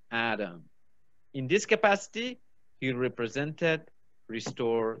Adam. In this capacity, he represented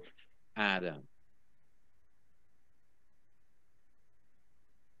restored Adam.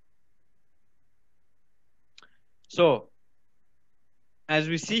 So, as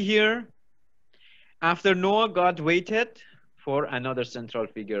we see here, after Noah, God waited for another central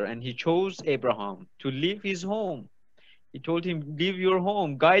figure, and he chose Abraham to leave his home. He told him, leave your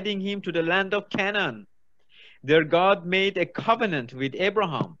home, guiding him to the land of Canaan. There God made a covenant with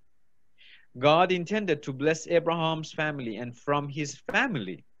Abraham. God intended to bless Abraham's family, and from his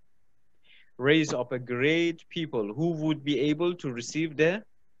family raise up a great people who would be able to receive the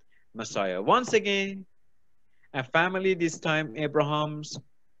Messiah. Once again, a family, this time Abraham's,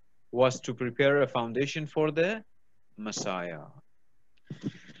 was to prepare a foundation for the Messiah.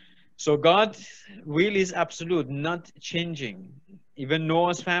 So God's will is absolute, not changing. Even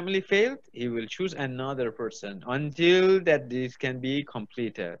Noah's family failed, he will choose another person until that this can be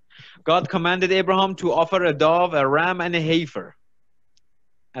completed. God commanded Abraham to offer a dove, a ram, and a heifer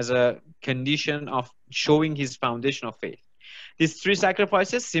as a condition of showing his foundation of faith. These three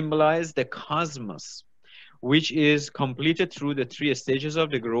sacrifices symbolize the cosmos, which is completed through the three stages of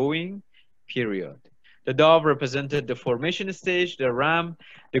the growing period. The dove represented the formation stage, the ram,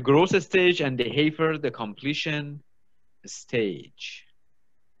 the growth stage, and the heifer, the completion stage.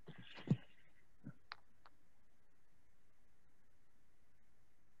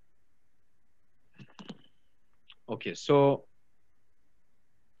 Okay, so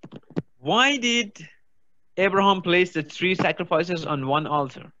why did Abraham place the three sacrifices on one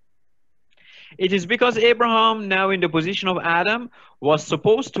altar? It is because Abraham, now in the position of Adam, was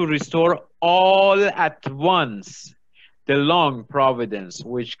supposed to restore all at once the long providence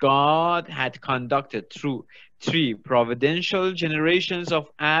which God had conducted through three providential generations of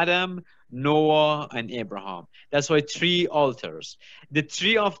Adam, Noah, and Abraham. That's why three altars. The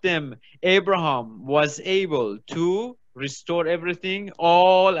three of them, Abraham was able to restore everything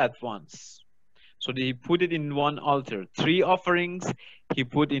all at once. So he put it in one altar. Three offerings he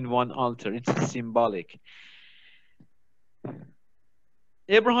put in one altar. It's symbolic.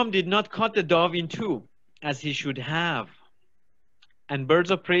 Abraham did not cut the dove in two, as he should have. And birds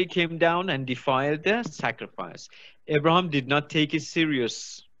of prey came down and defiled the sacrifice. Abraham did not take it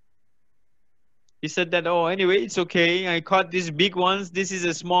serious. He said that, oh, anyway, it's okay. I caught these big ones. This is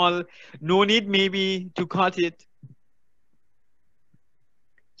a small, no need maybe to cut it.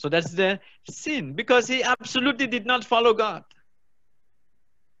 So that's the sin, because he absolutely did not follow God.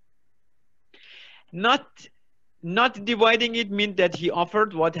 Not dividing it meant that he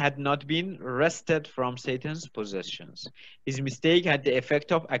offered what had not been wrested from Satan's possessions. His mistake had the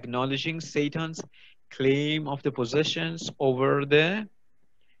effect of acknowledging Satan's claim of the possessions over the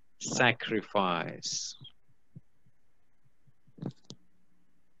sacrifice.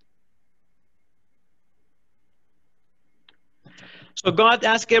 So God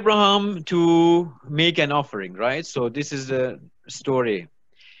asked Abraham to make an offering, right? So this is the story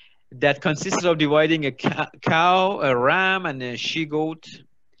that consists of dividing a cow, a ram, and a she-goat,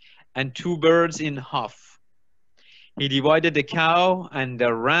 and two birds in half. He divided the cow and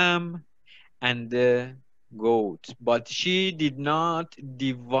the ram and the goat, but she did not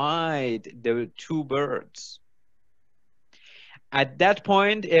divide the two birds. At that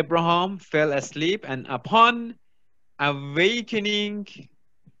point, Abraham fell asleep, and upon awakening,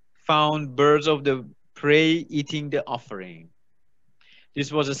 found birds of the prey eating the offering.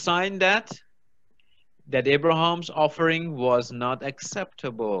 This was a sign that Abraham's offering was not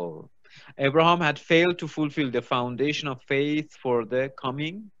acceptable. Abraham had failed to fulfill the foundation of faith for the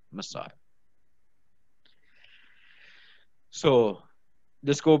coming Messiah. So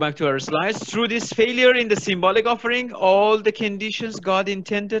let's go back to our slides. Through this failure in the symbolic offering, all the conditions God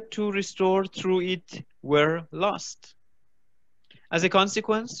intended to restore through it were lost. As a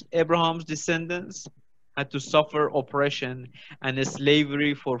consequence, Abraham's descendants had to suffer oppression and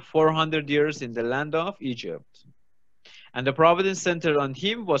slavery for 400 years in the land of Egypt. And the providence centered on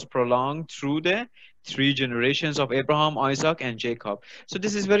him was prolonged through the three generations of Abraham, Isaac, and Jacob. So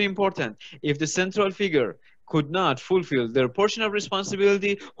this is very important. If the central figure could not fulfill their portion of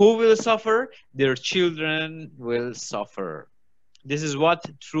responsibility, who will suffer? Their children will suffer. This is what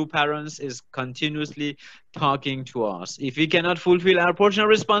true parents is continuously talking to us. If we cannot fulfill our portion of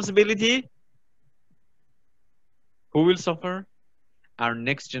responsibility, who will suffer? Our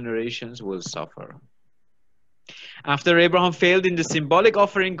next generations will suffer. After Abraham failed in the symbolic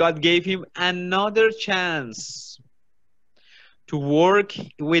offering, God gave him another chance to work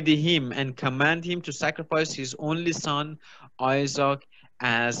with him and command him to sacrifice his only son, Isaac,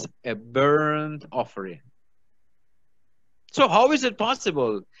 as a burnt offering. So how is it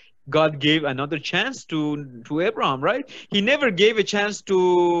possible? God gave another chance to Abraham, right? He never gave a chance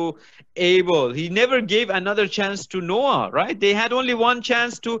to Abel. He never gave another chance to Noah, right? They had only one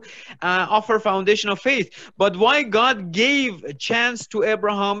chance to offer foundation of faith. But why God gave a chance to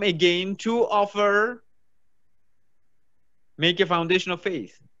Abraham again to offer, make a foundation of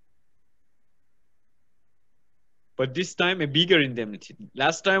faith? But this time a bigger indemnity.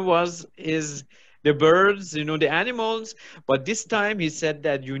 Last time was the birds, the animals. But this time he said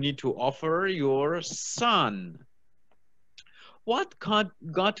that you need to offer your son. What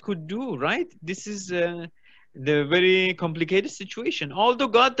God could do, right? This is the very complicated situation. Although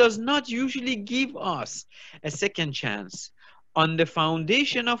God does not usually give us a second chance on the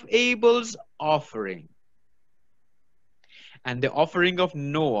foundation of Abel's offering and the offering of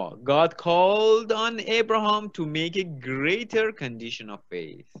Noah, God called on Abraham to make a greater condition of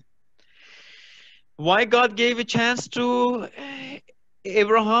faith. Why God gave a chance to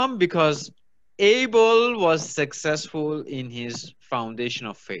Abraham? Because Abel was successful in his foundation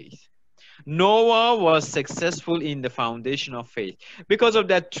of faith. Noah was successful in the foundation of faith. Because of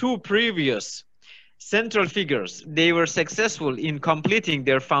that, two previous central figures, they were successful in completing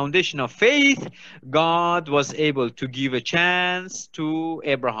their foundation of faith. God was able to give a chance to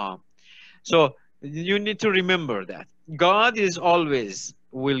Abraham. So you need to remember that God is always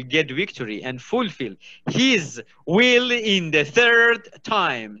will get victory and fulfill his will in the third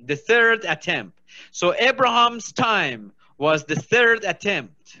time, the third attempt. So Abraham's time was the third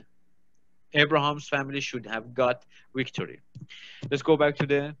attempt. Abraham's family should have got victory. Let's go back to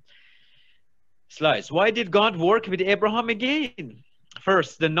the slides. Why did God work with Abraham again?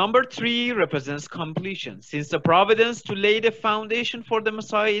 First, the number 3 represents completion. Since the providence to lay the foundation for the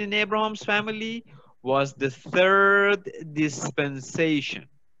Messiah in Abraham's family was the third dispensation.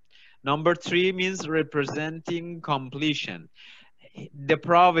 Number 3 means representing completion. The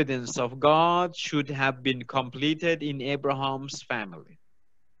providence of God should have been completed in Abraham's family.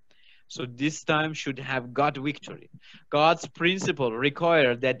 So this time should have got victory. God's principle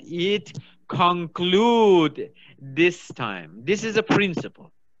required that it conclude this time. This is a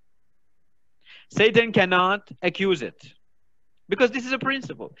principle. Satan cannot accuse it because this is a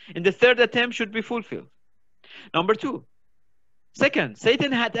principle. And the third attempt should be fulfilled. Number 2. Second,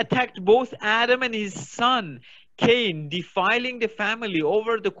 Satan had attacked both Adam and his son Cain, defiling the family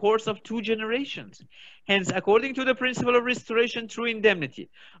over the course of 2 generations. Hence, according to the principle of restoration through indemnity,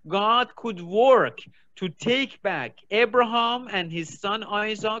 God could work to take back Abraham and his son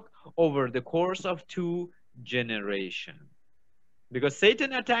Isaac over the course of 2 generations. Because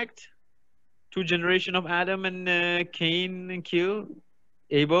Satan attacked 2 generations of Adam and Cain and killed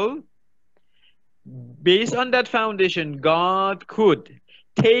Abel. Based on that foundation, God could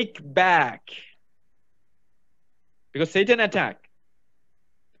take back, because Satan attacked,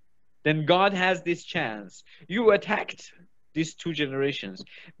 then God has this chance. You attacked these 2 generations.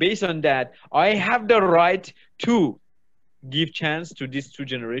 Based on that, I have the right to give chance to these 2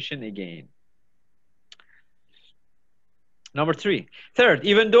 generations again. Number 3. Third,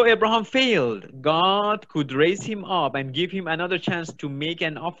 even though Abraham failed, God could raise him up and give him another chance to make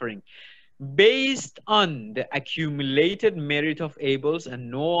an offering based on the accumulated merit of Abel's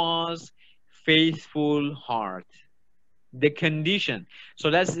and Noah's faithful heart. The condition. So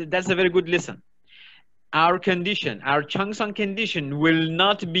that's a very good lesson. Our condition, our Changsan condition will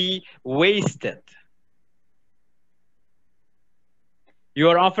not be wasted. You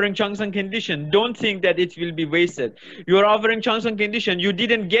are offering Changsan condition. Don't think that it will be wasted. You are offering Changsan condition. You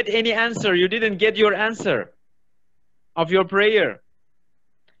didn't get any answer. You didn't get your answer of your prayer.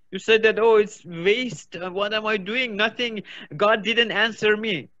 You said that, oh, it's waste. What am I doing? Nothing. God didn't answer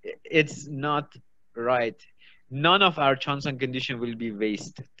me. It's not right. None of our chance and condition will be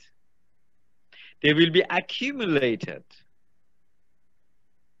wasted. They will be accumulated.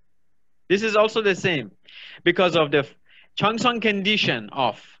 This is also the same because of the Changsung condition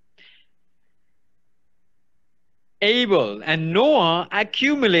of Abel and Noah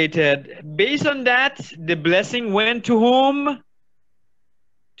accumulated. Based on that, the blessing went to whom?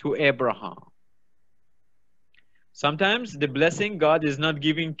 To Abraham. Sometimes the blessing God is not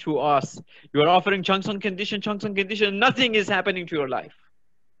giving to us. You are offering Changsung condition, nothing is happening to your life.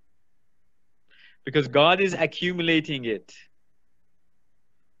 Because God is accumulating it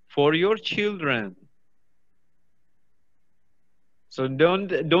for your children. So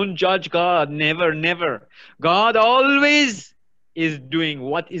don't judge God. Never, never. God always is doing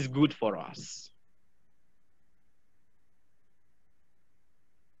what is good for us.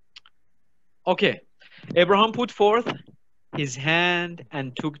 Okay. Abraham put forth his hand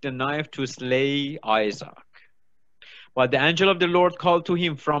and took the knife to slay Isaac. But the angel of the Lord called to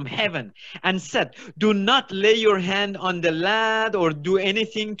him from heaven and said, "Do not lay your hand on the lad or do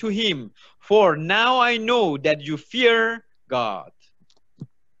anything to him, for now I know that you fear God."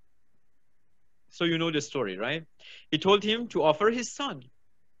 So you know the story, right? He told him to offer his son,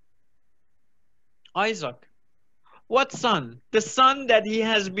 Isaac. What son? The son that he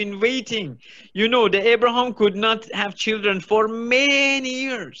has been waiting. You know, the Abraham could not have children for many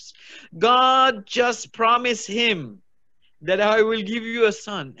years. God just promised him that I will give you a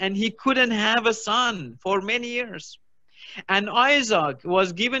son. And he couldn't have a son for many years. And Isaac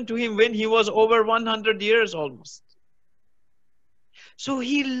was given to him when he was over 100 years almost. So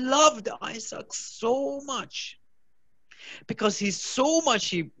he loved Isaac so much because he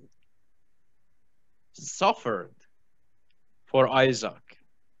suffered for Isaac,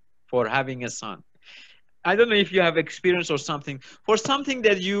 for having a son. I don't know if you have experience or something. For something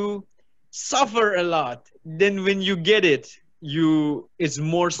that you suffer a lot, then when you get it, it's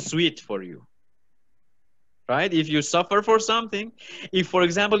more sweet for you. Right? If you suffer for something, if for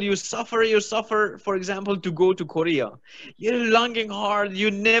example you suffer, for example, to go to Korea, you're longing hard, you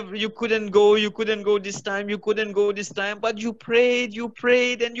couldn't go this time, but you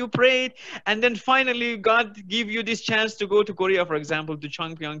prayed and you prayed, and then finally God give you this chance to go to Korea, for example, to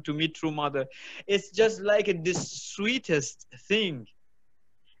Changpyeong to meet True Mother. It's just like the sweetest thing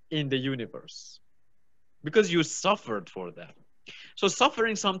in the universe because you suffered for that. So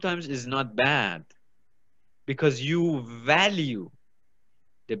suffering sometimes is not bad, because you value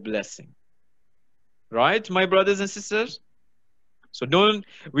the blessing. Right, my brothers and sisters? So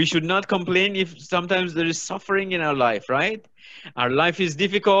we should not complain if sometimes there is suffering in our life, right? Our life is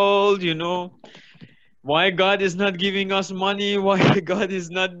difficult, why God is not giving us money, why God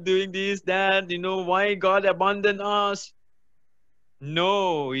is not doing this, that, why God abandoned us.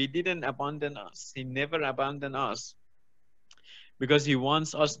 No, he didn't abandon us. He never abandoned us, because he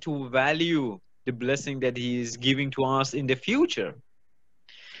wants us to value the blessing that he is giving to us in the future.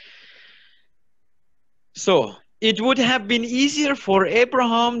 So it would have been easier for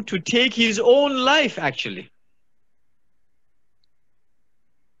Abraham to take his own life, actually,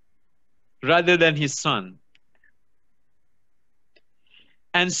 rather than his son.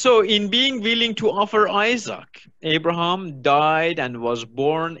 And so in being willing to offer Isaac, Abraham died and was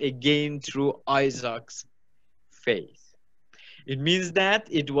born again through Isaac's faith. It means that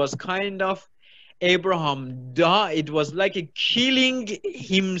it was kind of Abraham died. It was like a killing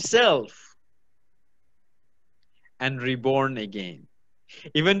himself and reborn again.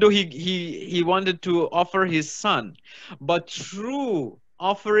 Even though he wanted to offer his son, but through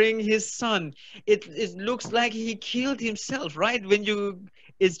offering his son, it looks like he killed himself, right?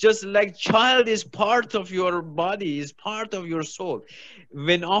 It's just like child is part of your body, is part of your soul.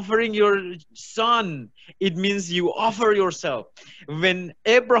 When offering your son, it means you offer yourself. When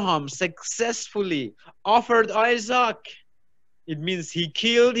Abraham successfully offered Isaac, it means he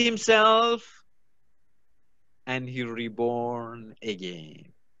killed himself and he reborn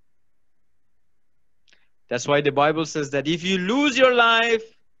again. That's why the Bible says that if you lose your life,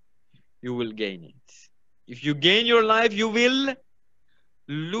 you will gain it. If you gain your life, you will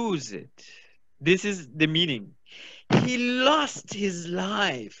lose it. This is the meaning. He lost his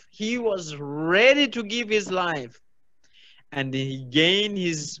life. He was ready to give his life, and he gained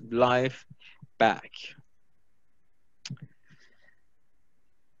his life back.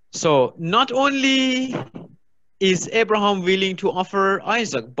 So not only is Abraham willing to offer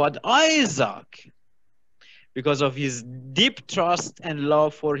Isaac, but Isaac, because of his deep trust and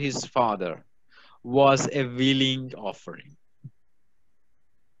love for his father, was a willing offering.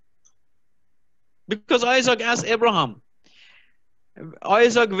 Because Isaac asked Abraham,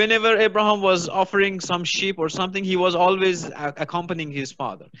 Isaac, whenever Abraham was offering some sheep or something, he was always accompanying his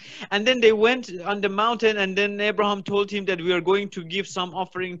father. And then they went on the mountain, and then Abraham told him that we are going to give some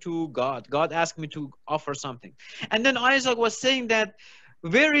offering to God. God asked me to offer something. And then Isaac was saying that,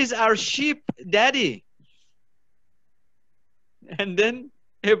 where is our sheep, daddy? And then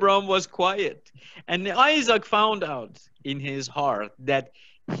Abraham was quiet. And Isaac found out in his heart that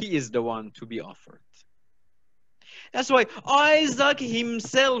he is the one to be offered. That's why Isaac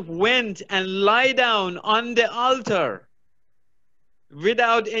himself went and lie down on the altar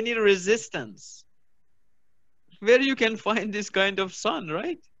without any resistance. Where you can find this kind of son,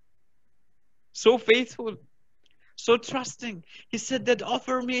 right? So faithful, so trusting. He said that,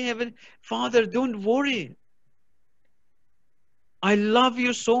 offer me heaven. Father, don't worry. I love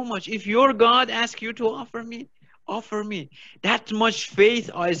you so much. If your God asks you to offer me, offer me. That much faith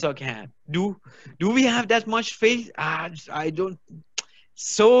Isaac had. Do we have that much faith? I don't.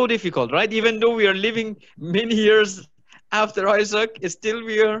 So difficult, right? Even though we are living many years after Isaac, still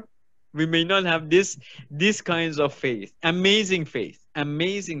we may not have these kinds of faith. Amazing faith,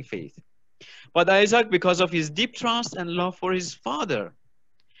 amazing faith. But Isaac, because of his deep trust and love for his father,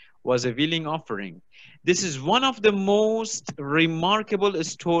 was a willing offering. This is one of the most remarkable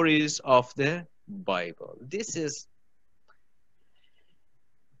stories of the Bible. This is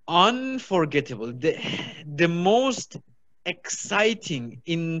unforgettable. The most exciting,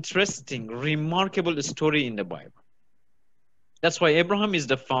 interesting, remarkable story in the Bible. That's why Abraham is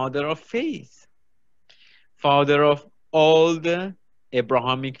the father of faith, father of all the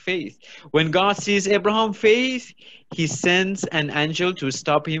Abrahamic faith. When God sees Abraham's faith, he sends an angel to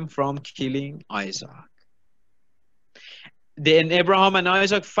stop him from killing Isaac. Then Abraham and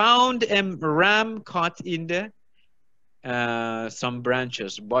Isaac found a ram caught in the some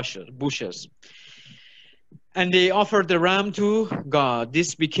branches, bushes. And they offered the ram to God.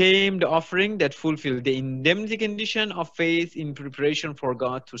 This became the offering that fulfilled the indemnity condition of faith in preparation for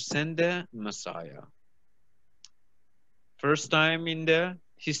God to send the Messiah. First time in the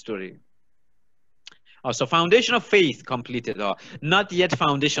history. So foundation of faith completed, not yet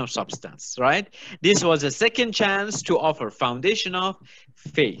foundation of substance, right? This was a second chance to offer foundation of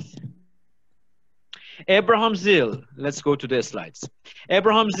faith. Abraham's zeal, let's go to the slides.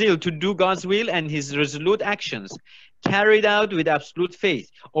 Abraham's zeal to do God's will and his resolute actions carried out with absolute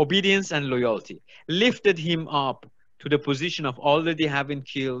faith, obedience, and loyalty lifted him up to the position of already having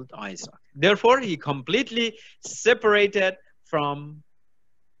killed Isaac. Therefore, he completely separated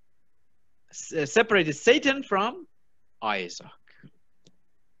Satan from Isaac.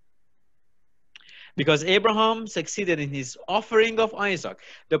 Because Abraham succeeded in his offering of Isaac,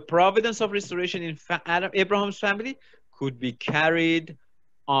 the providence of restoration in Abraham's family could be carried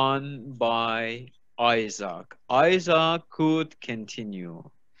on by Isaac. Isaac could continue.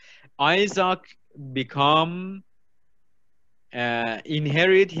 Isaac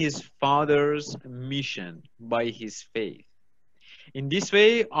inherit his father's mission by his faith. In this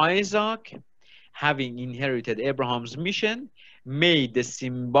way, Isaac, having inherited Abraham's mission, made the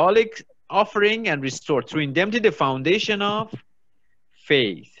symbolic offering and restored through indemnity the foundation of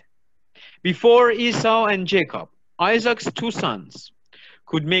faith. Before Esau and Jacob, Isaac's two sons,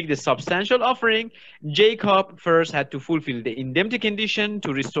 could make the substantial offering, Jacob first had to fulfill the indemnity condition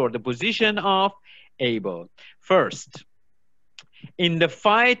to restore the position of Abel. First, in the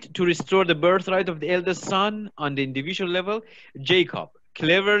fight to restore the birthright of the eldest son on the individual level, Jacob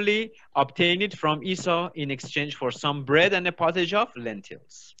cleverly obtained it from Esau in exchange for some bread and a pottage of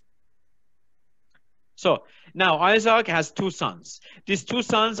lentils. So now Isaac has two sons. These two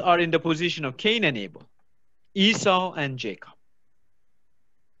sons are in the position of Cain and Abel, Esau and Jacob.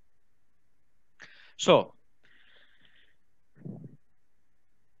 So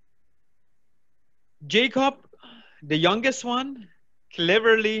Jacob, the youngest one,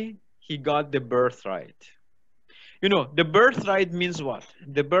 cleverly he got the birthright. You know, the birthright means what?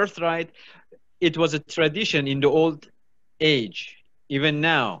 The birthright, it was a tradition in the old age, even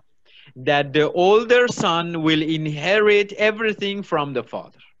now, that the older son will inherit everything from the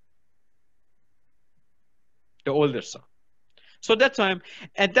father. The older son. So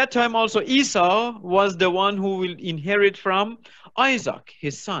at that time also Esau was the one who will inherit from Isaac,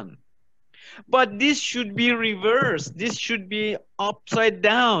 his son. But this should be reversed. This should be upside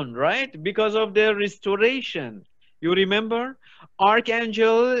down, right? Because of the restoration. You remember?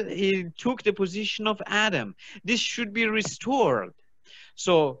 Archangel, he took the position of Adam. This should be restored.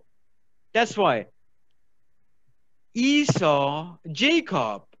 So that's why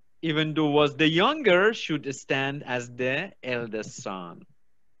Jacob, even though was the younger, should stand as the eldest son.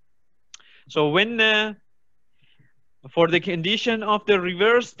 So when For the condition of the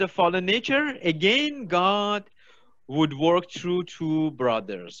reverse, the fallen nature, again, God would work through two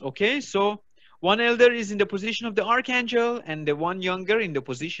brothers. Okay, so one elder is in the position of the archangel, and the one younger in the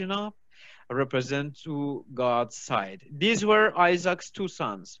position of represent to God's side. These were Isaac's two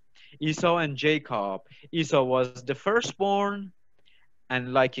sons, Esau and Jacob. Esau was the firstborn,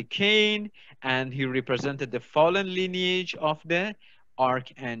 and like a Cain, and he represented the fallen lineage of the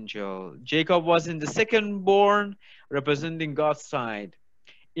archangel. Jacob was in the second born, representing God's side.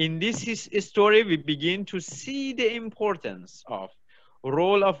 In this story, we begin to see the importance of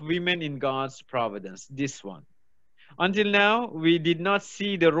role of women in God's providence. This one. Until now, we did not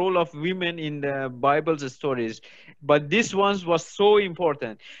see the role of women in the Bible's stories, but this one was so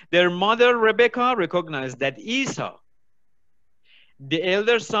important. Their mother, Rebecca, recognized that Esau, the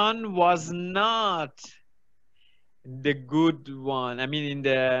elder son, was not the good one. I mean, in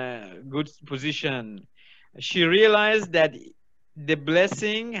the good position. She realized that the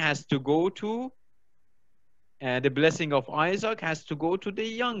blessing has to go to, the blessing of Isaac has to go to the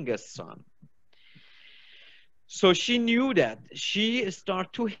youngest son. So she knew that. She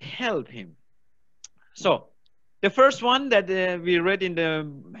started to help him. So the first one that we read in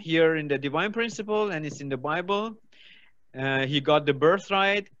the here in the divine principle, and it's in the Bible, he got the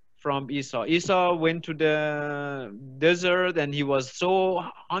birthright from Esau. Esau went to the desert, and he was so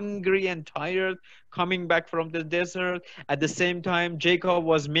hungry and tired coming back from the desert. At the same time, Jacob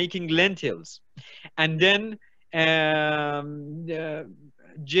was making lentils, and then um, uh,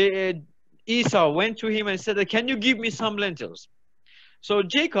 Esau went to him and said, "Can you give me some lentils?" So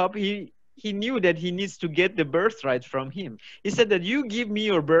Jacob, he knew that he needs to get the birthright from him. He said that you give me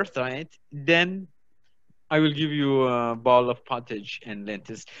your birthright, then I will give you a bowl of pottage and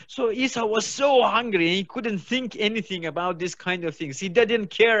lentils. So Esau was so hungry, he couldn't think anything about this kind of things. He didn't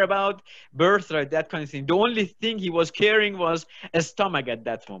care about birthright, that kind of thing. The only thing he was caring was a stomach at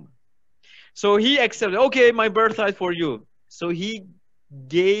that moment. So he accepted, okay, my birthright for you. So he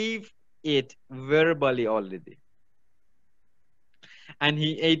gave it verbally already. And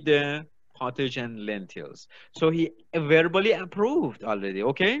he ate the pottage and lentils. So he verbally approved already,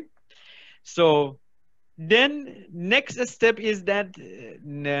 okay? So then next step is that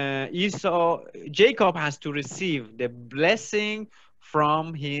Jacob has to receive the blessing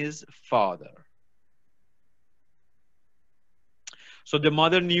from his father. So the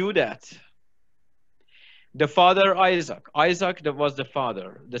mother knew that. The father Isaac that was the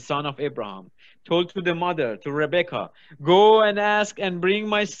father, the son of Abraham, told to the mother, to Rebekah, go and ask and bring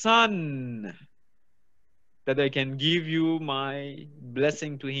my son, that I can give you my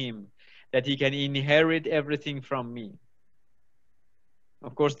blessing to him, that he can inherit everything from me.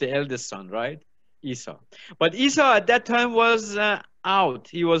 Of course, the eldest son, right? Esau. But Esau at that time was out.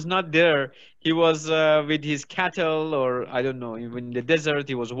 He was not there. He was with his cattle, or I don't know, even in the desert,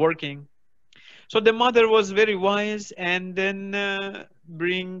 he was working. So the mother was very wise, and then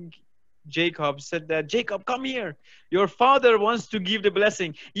bring Jacob, said that, Jacob, come here. Your father wants to give the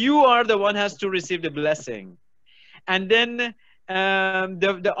blessing. You are the one has to receive the blessing. And then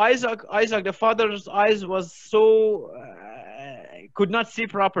Isaac, the father's eyes was so could not see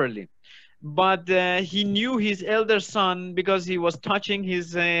properly, but he knew his elder son because he was touching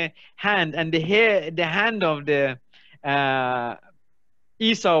his hand, and the hand of the uh,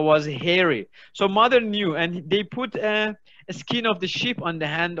 Esau was hairy. So mother knew, and they put a skin of the sheep on the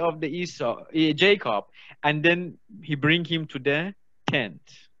hand of the Jacob, and then he bring him to the tent.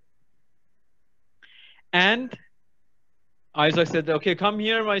 And Isaac said, okay, come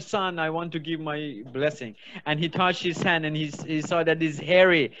here, my son. I want to give my blessing. And he touched his hand, and he saw that it's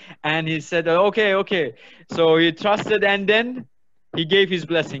hairy. And he said, okay, okay. So he trusted, and then he gave his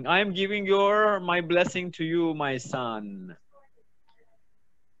blessing. I am giving my blessing to you, my son.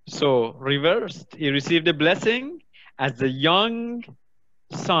 So reversed. He received a blessing as the young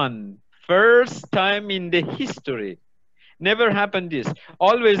son. First time in the history. Never happened this.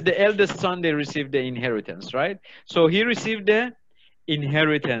 Always the eldest son, they received the inheritance, right? So he received the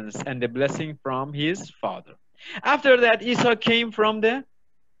inheritance and the blessing from his father. After that, Esau came from the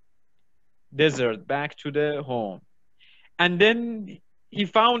desert back to the home. And then he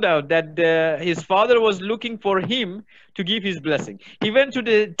found out that his father was looking for him to give his blessing. He went to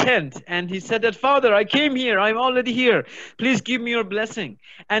the tent and he said that, Father, I came here. I'm already here. Please give me your blessing.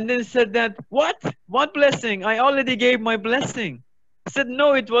 And then said that, what? What blessing? I already gave my blessing. He said,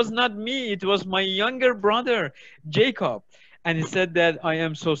 no, it was not me. It was my younger brother, Jacob. And he said that, I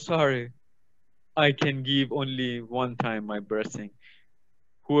am so sorry. I can give only one time my blessing.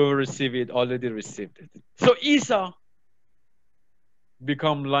 Whoever received it already received it. So Esau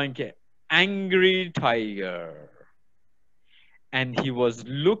become like an angry tiger. and he was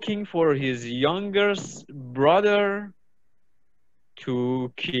looking for his younger brother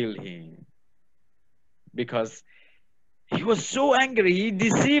to kill him because he was so angry. He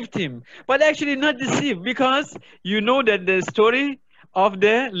deceived him, but actually not deceived, because you know that the story of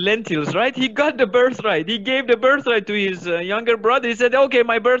the lentils, right? He got the birthright. He gave the birthright to his younger brother. He said, "Okay,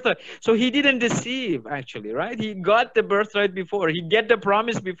 my birthright." So he didn't deceive, actually, right? He got the birthright before. He get the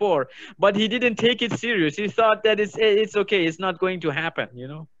promise before, but he didn't take it serious. He thought that it's okay. It's not going to happen, you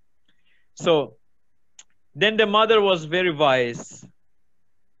know. So then the mother was very wise.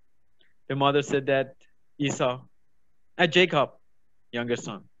 The mother said that Esau, Jacob, younger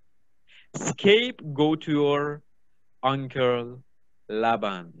son, escape, go to your uncle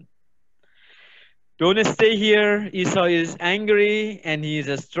Laban. Don't stay here. Esau is angry and he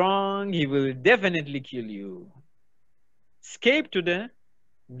is strong. He will definitely kill you. Escape to the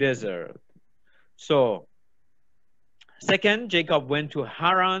desert. So, second, Jacob went to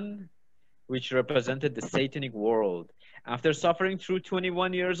Haran, which represented the satanic world. After suffering through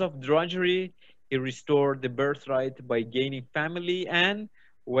 21 years of drudgery, he restored the birthright by gaining family and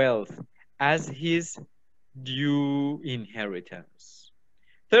wealth as his due inheritance.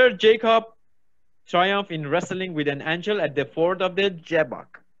 Third, Jacob triumphed in wrestling with an angel at the ford of the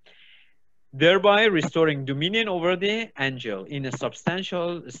Jabbok, thereby restoring dominion over the angel in a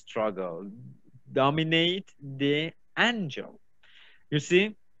substantial struggle. Dominate the angel. You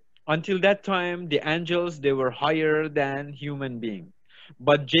see, until that time, the angels, they were higher than human beings.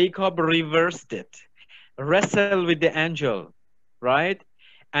 But Jacob reversed it, wrestled with the angel, right?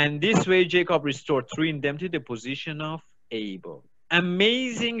 And this way, Jacob restored through indemnity the position of Abel.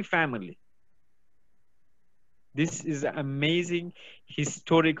 Amazing family. This is an amazing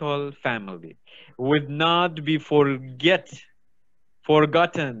historical family. Would not be forgotten,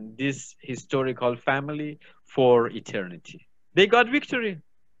 this historical family for eternity. They got victory.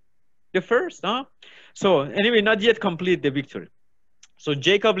 The first, huh? So anyway, not yet complete the victory. So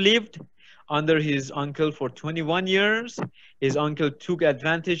Jacob lived under his uncle for 21 years. His uncle took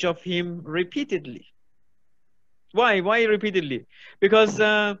advantage of him repeatedly. Why? Why repeatedly? Because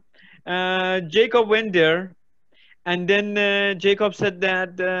Jacob went there, and then Jacob said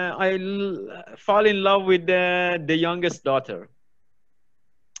that fall in love with the youngest daughter.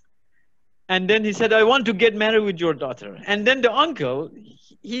 And then he said, "I want to get married with your daughter." And then the uncle,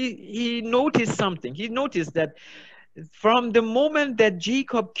 he noticed something. He noticed that from the moment that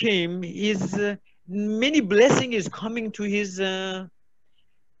Jacob came, his many blessing is coming to his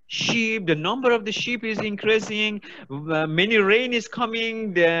sheep. The number of the sheep is increasing. Many rain is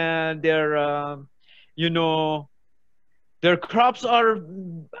coming. You know, their crops are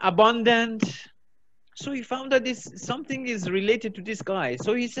abundant. So he found that this something is related to this guy.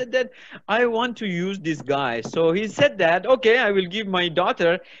 So he said that I want to use this guy. So he said that, okay, I will give my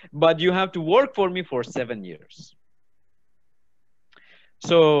daughter, but you have to work for me for 7 years.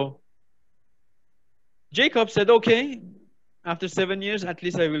 So Jacob said, okay, after 7 years, at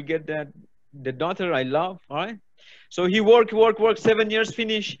least I will get the daughter I love. All right. So he worked 7 years,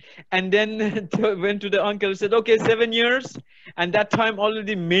 finished, and then went to the uncle and said, okay, 7 years. And that time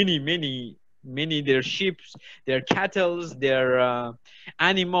already many their sheep, their cattle, their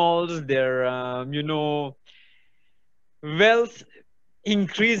animals, their wealth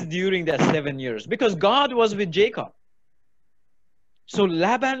increased during that 7 years because God was with Jacob. So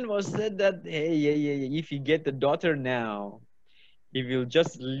Laban was said that, hey, if you get the daughter now, he will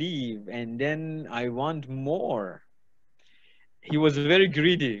just leave, and then I want more. He was very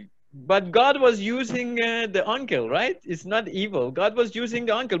greedy. But God was using the uncle, right? It's not evil. God was using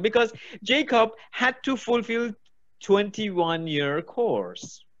the uncle because Jacob had to fulfill 21-year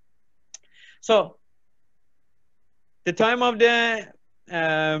course. So the time of the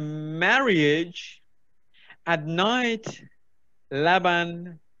marriage, at night,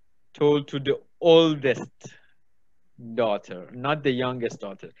 Laban told to the oldest daughter, not the youngest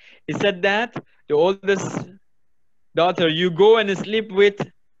daughter. He said that the oldest daughter, you go and sleep with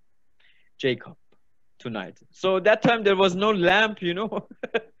Jacob tonight. So that time there was no lamp, you know.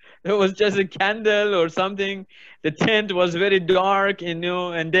 There was just a candle or something. The tent was very dark, you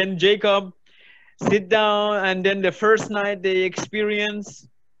know. And then Jacob sit down, and then the first night they experience,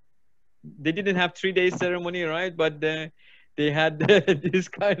 they didn't have 3 days ceremony, right? But they had this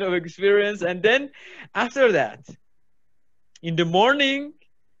kind of experience. And then after that, in the morning,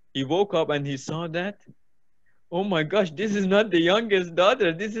 he woke up and he saw that, oh my gosh, this is not the youngest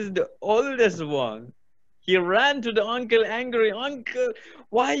daughter. This is the oldest one. He ran to the uncle angry. Uncle,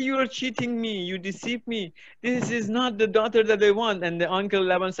 why you are cheating me? You deceived me. This is not the daughter that I want. And the uncle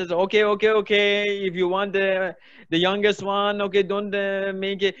Laban says, okay, okay, okay. If you want the youngest one, okay, don't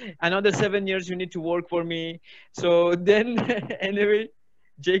make it. Another 7 years you need to work for me. So then anyway,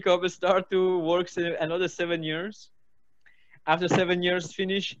 Jacob start to work another 7 years. After 7 years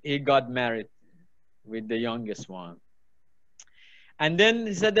finish, he got married with the youngest one. And then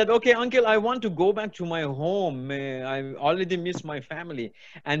he said that, okay, uncle, I want to go back to my home. I already miss my family.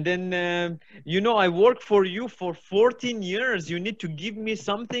 And then, I worked for you for 14 years. You need to give me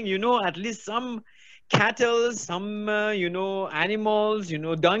something, at least some cattle, some, animals,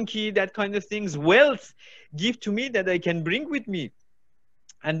 donkey, that kind of things, wealth. Give to me that I can bring with me.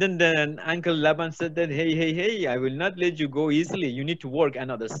 And then Uncle Laban said that, hey, hey, hey, I will not let you go easily. You need to work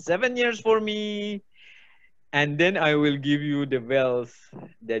another 7 years for me, and then I will give you the wealth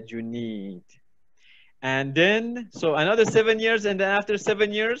that you need. And then, so another 7 years, and then after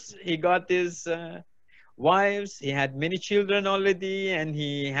 7 years, he got his wives. He had many children already, and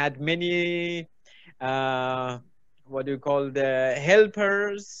he had many, uh, what do you call, the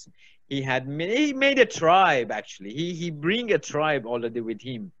helpers. He made a tribe actually. He bring a tribe already with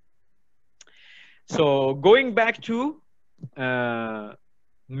him. So going back to uh,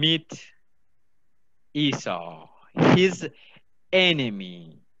 meet Esau, his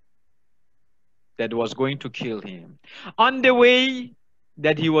enemy that was going to kill him. On the way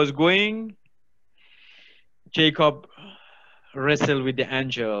that he was going, Jacob wrestled with the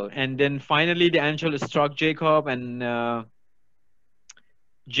angel, and then finally the angel struck Jacob, and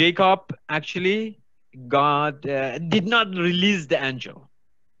Jacob actually, God did not release the angel.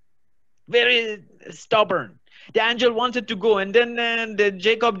 Very stubborn. The angel wanted to go, and then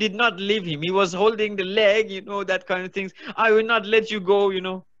Jacob did not leave him. He was holding the leg, that kind of things. I will not let you go.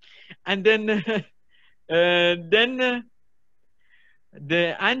 And then,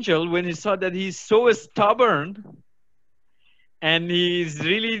 the angel, when he saw that he's so stubborn and he's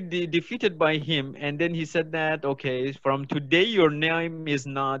really defeated by him, and then he said that, okay, from today your name is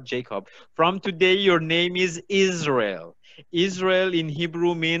not Jacob. From today your name is Israel. Israel in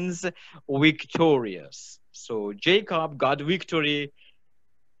Hebrew means victorious. So Jacob got victory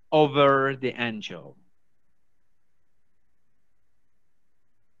over the angel.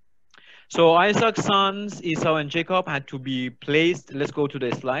 So Isaac's sons, Esau and Jacob, had to be placed, let's go to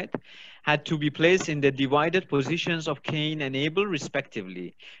the slide, had to be placed in the divided positions of Cain and Abel,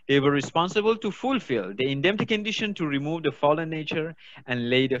 respectively. They were responsible to fulfill the indemnity condition to remove the fallen nature and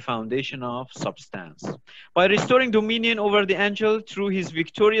lay the foundation of substance. By restoring dominion over the angel through his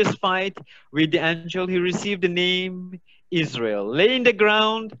victorious fight with the angel, he received the name Israel, laying the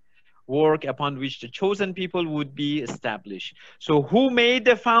ground work upon which the chosen people would be established. So who made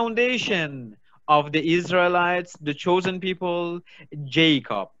the foundation of the Israelites, the chosen people?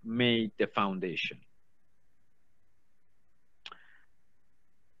 Jacob made the foundation.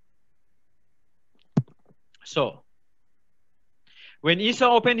 So when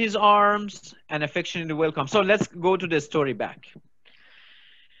Esau opened his arms and affectionately welcomed. So let's go to the story back.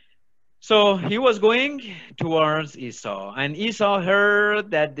 So he was going towards Esau, and Esau heard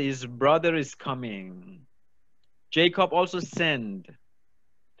that his brother is coming. Jacob also sent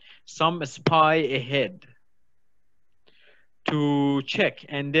some spy ahead to check,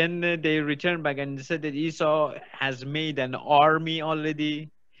 and then they returned back and said that Esau has made an army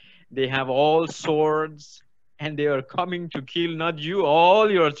already. They have all swords, and they are coming to kill not you, all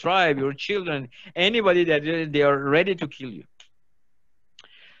your tribe, your children, anybody that they are ready to kill you.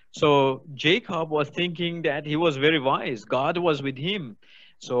 So Jacob was thinking that he was very wise. God was with him.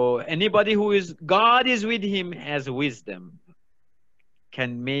 So anybody who is, God is with him, has wisdom,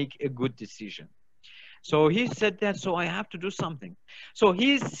 can make a good decision. So he said that, so I have to do something. So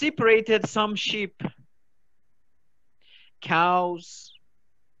he separated some sheep, cows,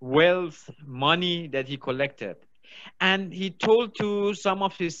 wealth, money that he collected. And he told to some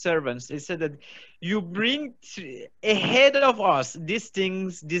of his servants, he said that you bring ahead of us these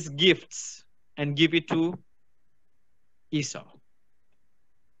things, these gifts, and give it to Esau.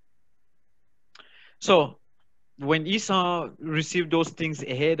 So when Esau received those things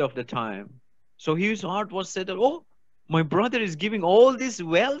ahead of the time, so his heart was said, oh, my brother is giving all this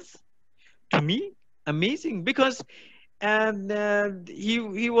wealth to me. Amazing. Because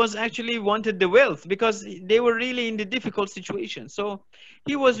he was actually wanted the wealth because they were really in the difficult situation. So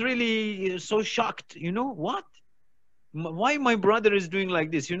he was really so shocked. What? Why my brother is doing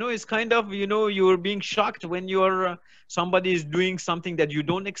like this? It's kind of, you're being shocked when somebody is doing something that you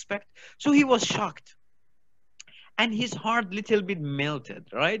don't expect. So he was shocked. and his heart little bit melted,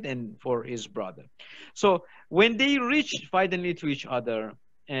 right? And for his brother. So when they reached finally to each other,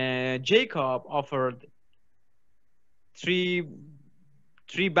 Jacob offered three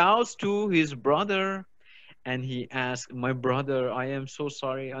three bows to his brother, and he asked, "My brother, I am so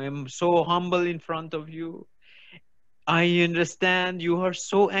sorry. I am so humble in front of you. I understand you are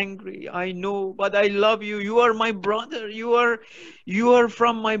so angry. I know, but I love you. You are my brother. You are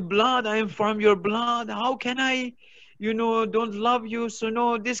from my blood. I am from your blood. How can I, don't love you?" So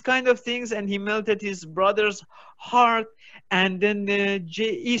no, this kind of things. And he melted his brother's heart. And then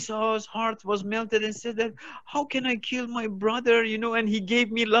Esau's heart was melted and said that, "How can I kill my brother?" And he gave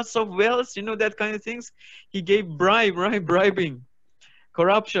me lots of wealth, that kind of things. He gave bribe, right? Bribing,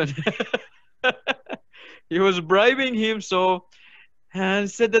 corruption. He was bribing him, so and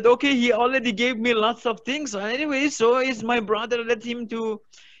said that, okay, he already gave me lots of things anyway, so it's my brother, let him to,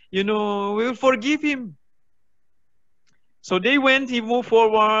 we will forgive him. So they went, he moved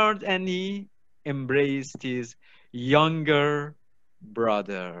forward, and he embraced his younger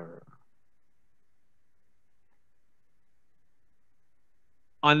brother.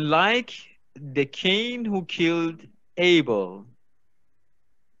 Unlike the Cain who killed Abel,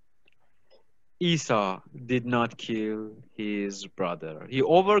 Esau did not kill his brother. He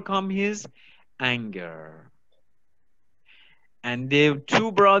overcome his anger. And they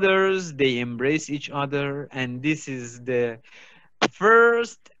two brothers, they embrace each other, and this is the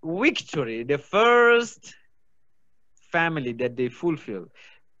first victory, the first family that they fulfill.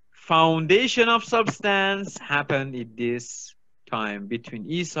 Foundation of substance happened at this time between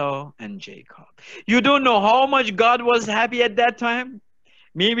Esau and Jacob. You don't know how much God was happy at that time.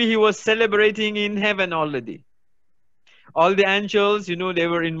 Maybe he was celebrating in heaven already. All the angels, they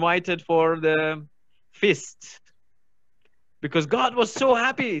were invited for the feast, because God was so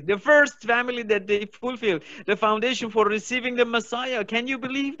happy. The first family that they fulfilled, the foundation for receiving the Messiah. Can you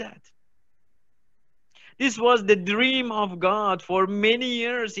believe that? This was the dream of God for many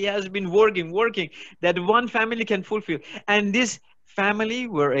years. He has been working, that one family can fulfill. And this family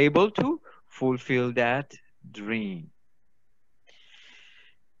were able to fulfill that dream.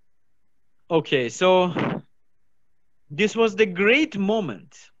 Okay, so this was the great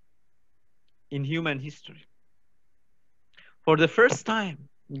moment in human history. For the first time,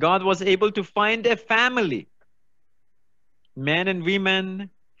 God was able to find a family, men and women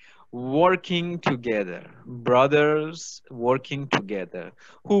working together, brothers working together,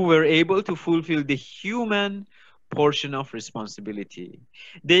 who were able to fulfill the human portion of responsibility.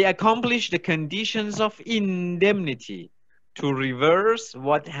 They accomplished the conditions of indemnity to reverse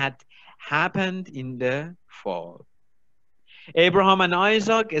what had happened in the fall. Abraham and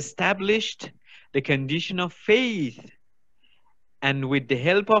Isaac established the condition of faith, and with the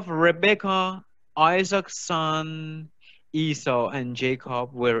help of Rebekah, Isaac's son, Esau and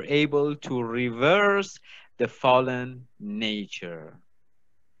Jacob were able to reverse the fallen nature.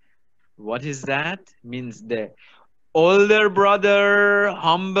 What is that? Means the older brother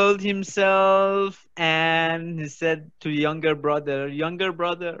humbled himself and he said to younger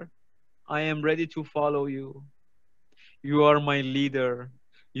brother, I am ready to follow you. You are my leader.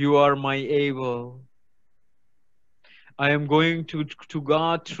 You are my able. I am going to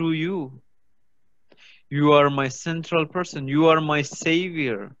God through you. You are my central person. You are my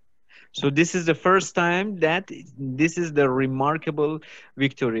savior. So this is the first time that this is the remarkable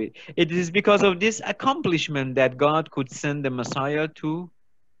victory. It is because of this accomplishment that God could send the Messiah to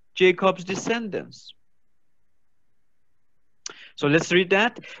Jacob's descendants. So let's read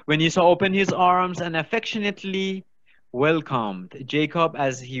that. When Esau opened his arms and affectionately welcomed Jacob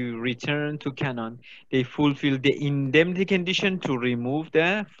as he returned to Canaan, they fulfilled the indemnity condition to remove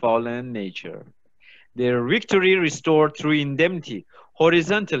the fallen nature. Their victory restored through indemnity,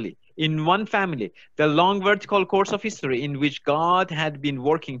 horizontally, in one family, the long vertical course of history in which God had been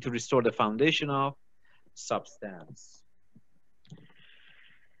working to restore the foundation of substance.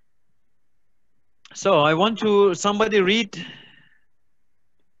 So I want to, somebody read.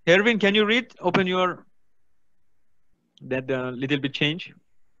 Erwin, can you read? Open your, that little bit change.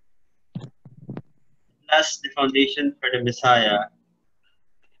 Thus, the foundation for the Messiah,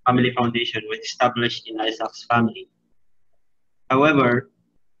 family foundation, was established in Isaac's family. However,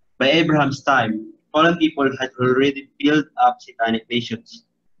 by Abraham's time, fallen people had already built up satanic nations,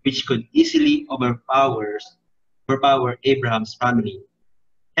 which could easily overpower Abraham's family.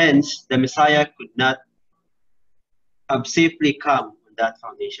 Hence, the Messiah could not have safely come on that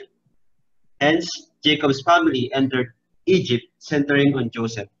foundation. Hence, Jacob's family entered Egypt centering on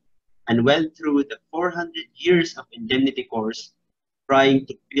Joseph and went through the 400 years of indemnity course trying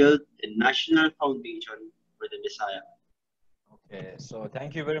to build the national foundation for the Messiah. Okay, so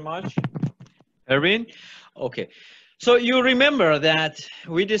thank you very much, Erwin. Okay, so you remember that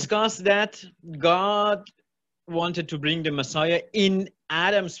we discussed that God wanted to bring the Messiah in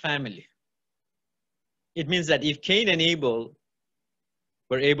Adam's family. It means that if Cain and Abel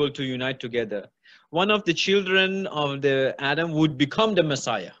were able to unite together, one of the children of the Adam would become the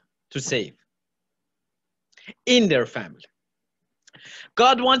Messiah to save in their family.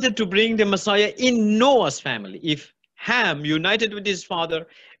 God wanted to bring the Messiah in Noah's family. If Ham united with his father,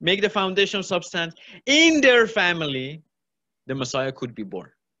 make the foundation substance in their family, the Messiah could be born.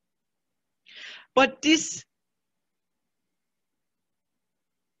 But this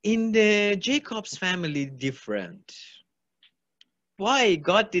in the Jacob's family different. Why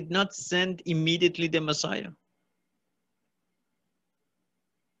God did not send immediately the Messiah?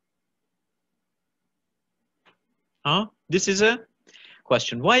 Huh? This is a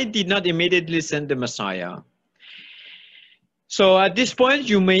question. Why did not immediately send the Messiah? So at this point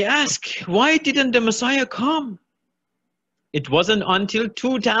you may ask, why didn't the Messiah come? It wasn't until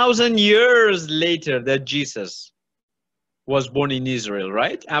 2,000 years later that Jesus was born in Israel,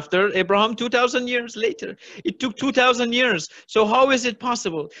 right? After Abraham, 2,000 years later. It took 2,000 years. So how is it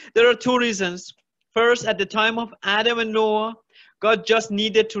possible? There are two reasons. First, at the time of Adam and Noah, God just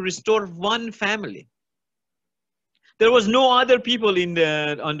needed to restore one family. There was no other people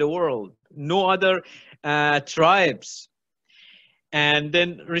on the world, no other tribes. And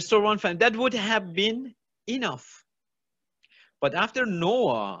then restore one family. That would have been enough. But after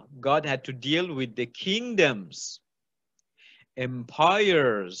Noah, God had to deal with the kingdoms,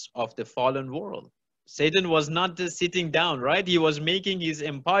 empires of the fallen world. Satan was not just sitting down, right? He was making his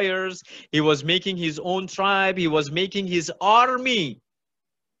empires. He was making his own tribe. He was making his army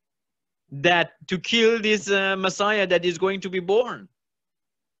that to kill this Messiah that is going to be born.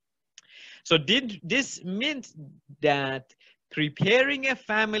 So this meant that preparing a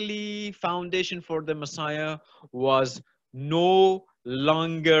family foundation for the Messiah was no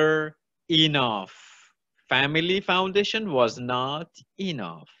longer enough. Family foundation was not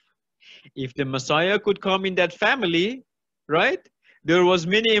enough. If the Messiah could come in that family, right? There was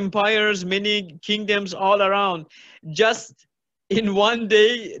many empires, many kingdoms all around. Just in one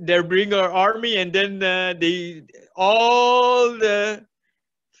day, they bring our army, and then all the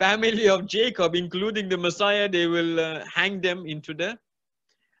family of Jacob, including the Messiah, they will hang them into the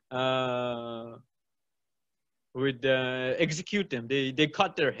execute them. They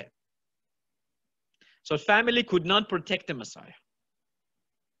cut their head. So family could not protect the Messiah.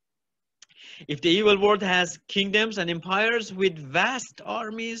 If the evil world has kingdoms and empires with vast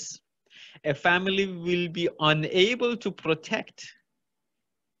armies, a family will be unable to protect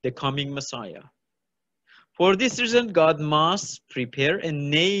the coming Messiah. For this reason, God must prepare a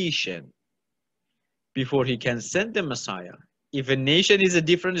nation before he can send the Messiah. If a nation is a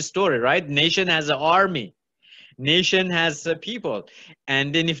different story, right? Nation has an army. Nation has people.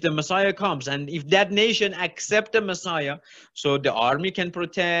 And then if the Messiah comes, and if that nation accept the Messiah, so the army can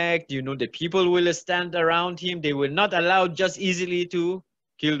protect, the people will stand around him. They will not allow just easily to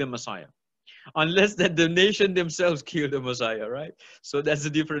kill the Messiah. Unless that the nation themselves kill the Messiah, right? So that's a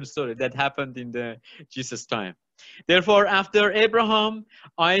different story. That happened in the Jesus time. Therefore, after Abraham,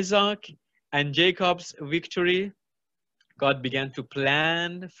 Isaac, and Jacob's victory, God began to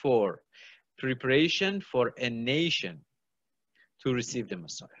plan for preparation for a nation to receive the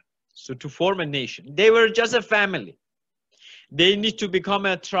Messiah. So to form a nation. They were just a family. They need to become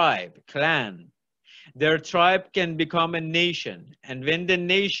a tribe, clan. Their tribe can become a nation. And when the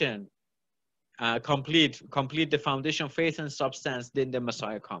nation complete the foundation of faith and substance, then the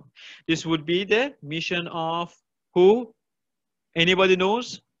Messiah comes. This would be the mission of who? Anybody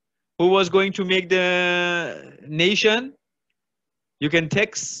knows? Who was going to make the nation? You can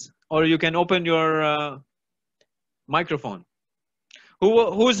text or you can open your microphone.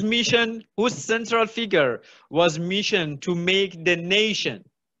 Whose mission, whose central figure was mission to make the nation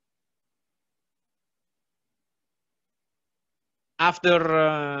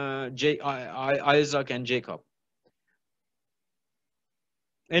after Isaac and Jacob?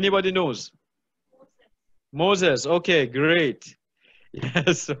 Anybody knows? Moses. Okay, great.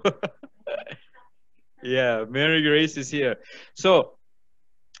 Yes. Yeah, Mary Grace is here. So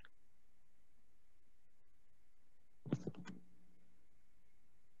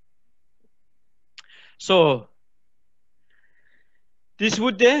this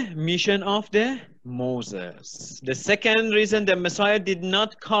would the mission of the Moses. The second reason the Messiah did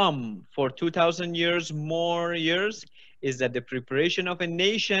not come for 2,000 years, more years, is that the preparation of a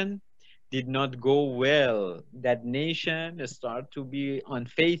nation did not go well. That nation start to be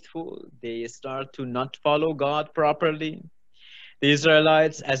unfaithful. They start to not follow God properly. The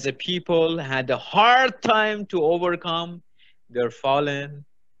Israelites as a people had a hard time to overcome their fallen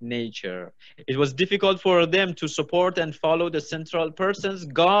nature. It was difficult for them to support and follow the central persons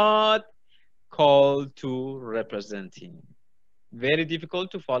God called to represent him. Very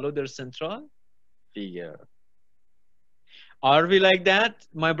difficult to follow their central figure. Are we like that,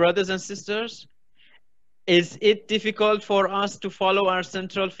 my brothers and sisters? Is it difficult for us to follow our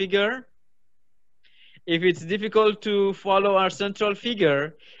central figure? If it's difficult to follow our central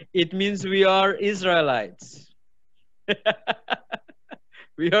figure, it means we are Israelites.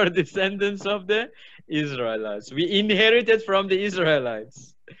 We are descendants of the Israelites. We inherited from the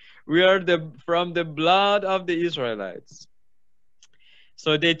Israelites. We are from the blood of the Israelites.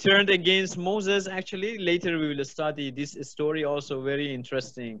 So they turned against Moses. Actually, later we will study this story, also very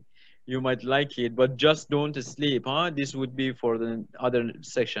interesting. You might like it, but just don't sleep, huh? This would be for the other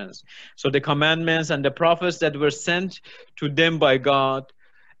sections. So the commandments and the prophets that were sent to them by God.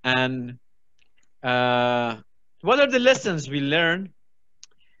 And what are the lessons we learn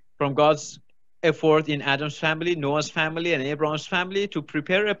from God's effort in Adam's family, Noah's family, and Abraham's family to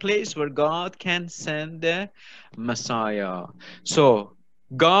prepare a place where God can send the Messiah? So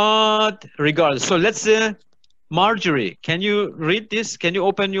God regards. So let's Marjorie, can you read this? Can you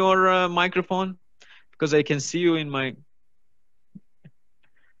open your microphone? Because I can see you in my...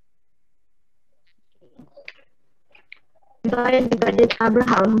 God regarded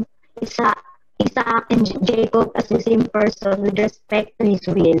Abraham, Isaac, and Jacob as the same person with respect to his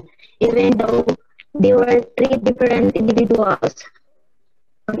will, even though they were three different individuals.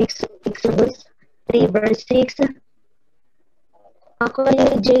 From Exodus 3 verse 6,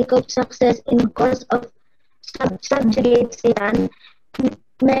 accordingly Jacob's success in course of subjugate Satan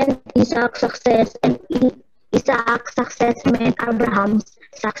meant Isaac's success, and Isaac's success meant Abraham's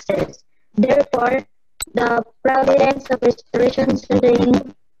success. Therefore, the providence of restoration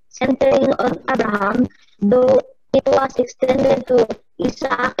centering on Abraham, though it was extended to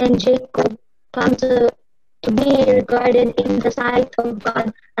Isaac and Jacob, comes to be regarded in the sight of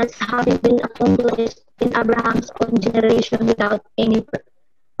God as having been accomplished in Abraham's own generation without any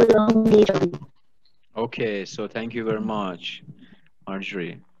prolongation. Okay, so thank you very much,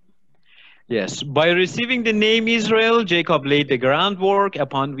 Marjorie. Yes, by receiving the name Israel, Jacob laid the groundwork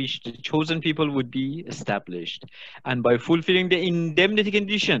upon which the chosen people would be established. And by fulfilling the indemnity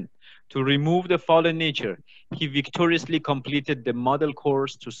condition to remove the fallen nature, he victoriously completed the model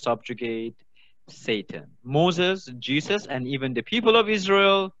course to subjugate Satan. Moses, Jesus, and even the people of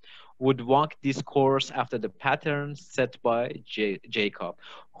Israel would walk this course after the pattern set by Jacob.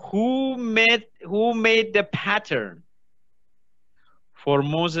 Who made the pattern for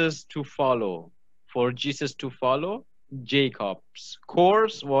Moses to follow, for Jesus to follow? Jacob's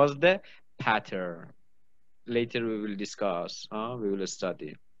course was the pattern. Later we will discuss, we will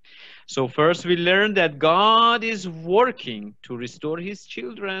study. So first we learn that God is working to restore his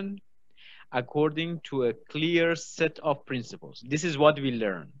children according to a clear set of principles. This is what we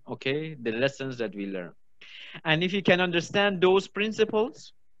learn, okay? The lessons that we learn. And if you can understand those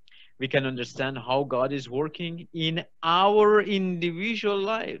principles, we can understand how God is working in our individual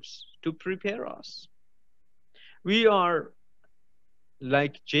lives to prepare us. We are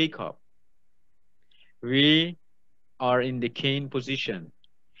like Jacob. We are in the Cain position.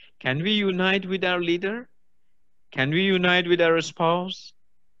 Can we unite with our leader? Can we unite with our spouse?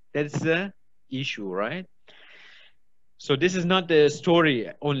 That's the issue, right? So this is not the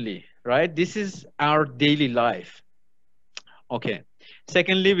story only, right? This is our daily life. Okay.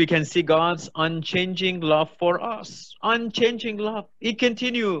 Secondly, we can see God's unchanging love for us. Unchanging love. He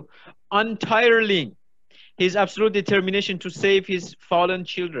continues untiring his absolute determination to save his fallen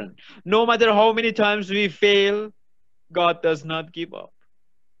children. No matter how many times we fail, God does not give up.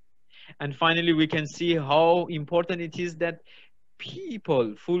 And finally, we can see how important it is that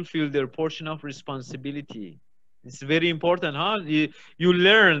people fulfill their portion of responsibility. It's very important, huh? You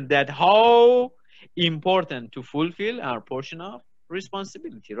learn that how important to fulfill our portion of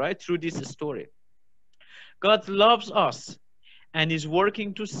responsibility, right? Through this story. God loves us and is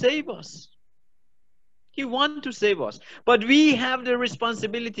working to save us. He wants to save us. But we have the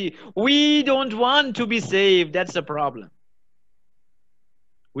responsibility. We don't want to be saved. That's the problem.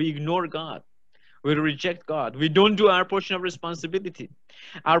 We ignore God. We reject God. We don't do our portion of responsibility.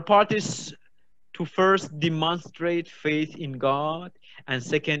 Our part is to first demonstrate faith in God, and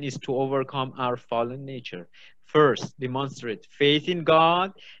second is to overcome our fallen nature. First, demonstrate faith in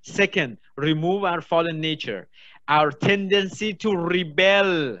God. Second, remove our fallen nature, our tendency to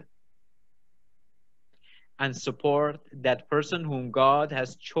rebel and support that person whom God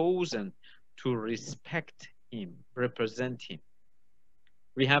has chosen to respect him, represent him.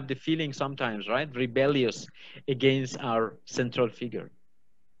 We have the feeling sometimes, right? Rebellious against our central figure,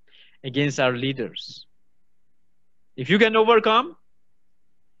 against our leaders. If you can overcome,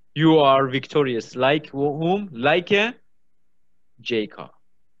 you are victorious. Like whom? Like Jacob.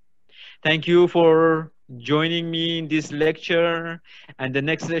 Thank you for joining me in this lecture. And the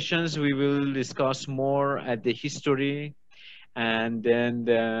next sessions, we will discuss more at the history and then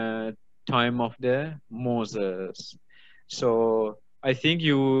the time of the Moses. So I think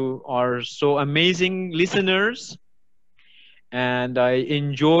you are so amazing listeners, and I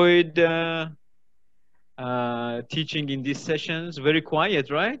enjoyed teaching in these sessions. Very quiet,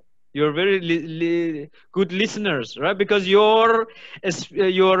 right? You're very good listeners, right? Because your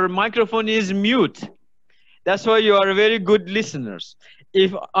microphone is mute. That's why you are very good listeners.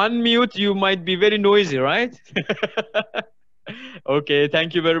 If unmute, you might be very noisy, right? Okay,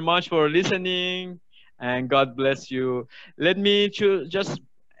 thank you very much for listening, and God bless you. Let me just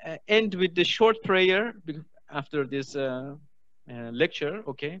end with the short prayer after this lecture,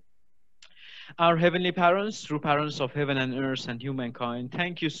 okay? Our heavenly parents, true parents of heaven and earth and humankind,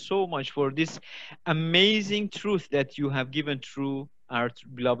 thank you so much for this amazing truth that you have given through our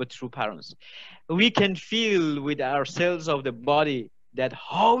beloved true parents. We can feel with ourselves of the body that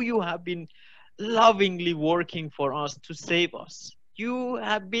how you have been lovingly working for us to save us. You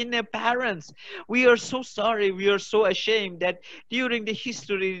have been a parents. We are so sorry. We are so ashamed that during the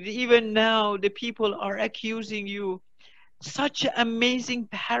history, even now, the people are accusing you. Such amazing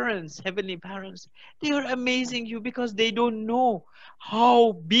parents, heavenly parents. They are amazing you because they don't know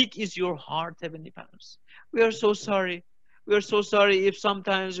how big is your heart, heavenly parents. We are so sorry. We are so sorry if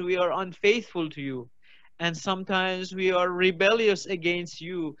sometimes we are unfaithful to you, and sometimes we are rebellious against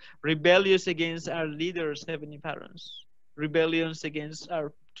you, rebellious against our leaders, heavenly parents, rebellious against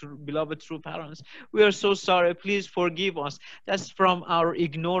our beloved true parents. We are so sorry. Please forgive us. That's from our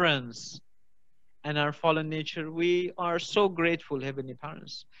ignorance and our fallen nature. We are so grateful, heavenly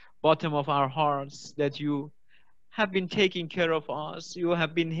parents, bottom of our hearts, that you have been taking care of us. You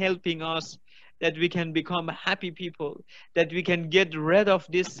have been helping us that we can become happy people, that we can get rid of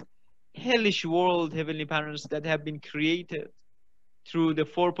this hellish world, heavenly parents, that have been created through the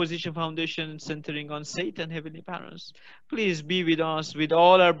four position foundation centering on Satan, heavenly parents. Please be with us, with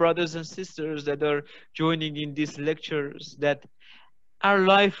all our brothers and sisters that are joining in these lectures, that our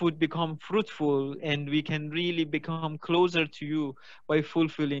life would become fruitful and we can really become closer to you by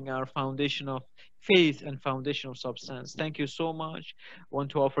fulfilling our foundation of faith and foundation of substance. Thank you so much. I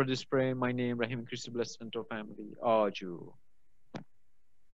want to offer this prayer in my name, Rahim Christi Blessed Center Family. Aju.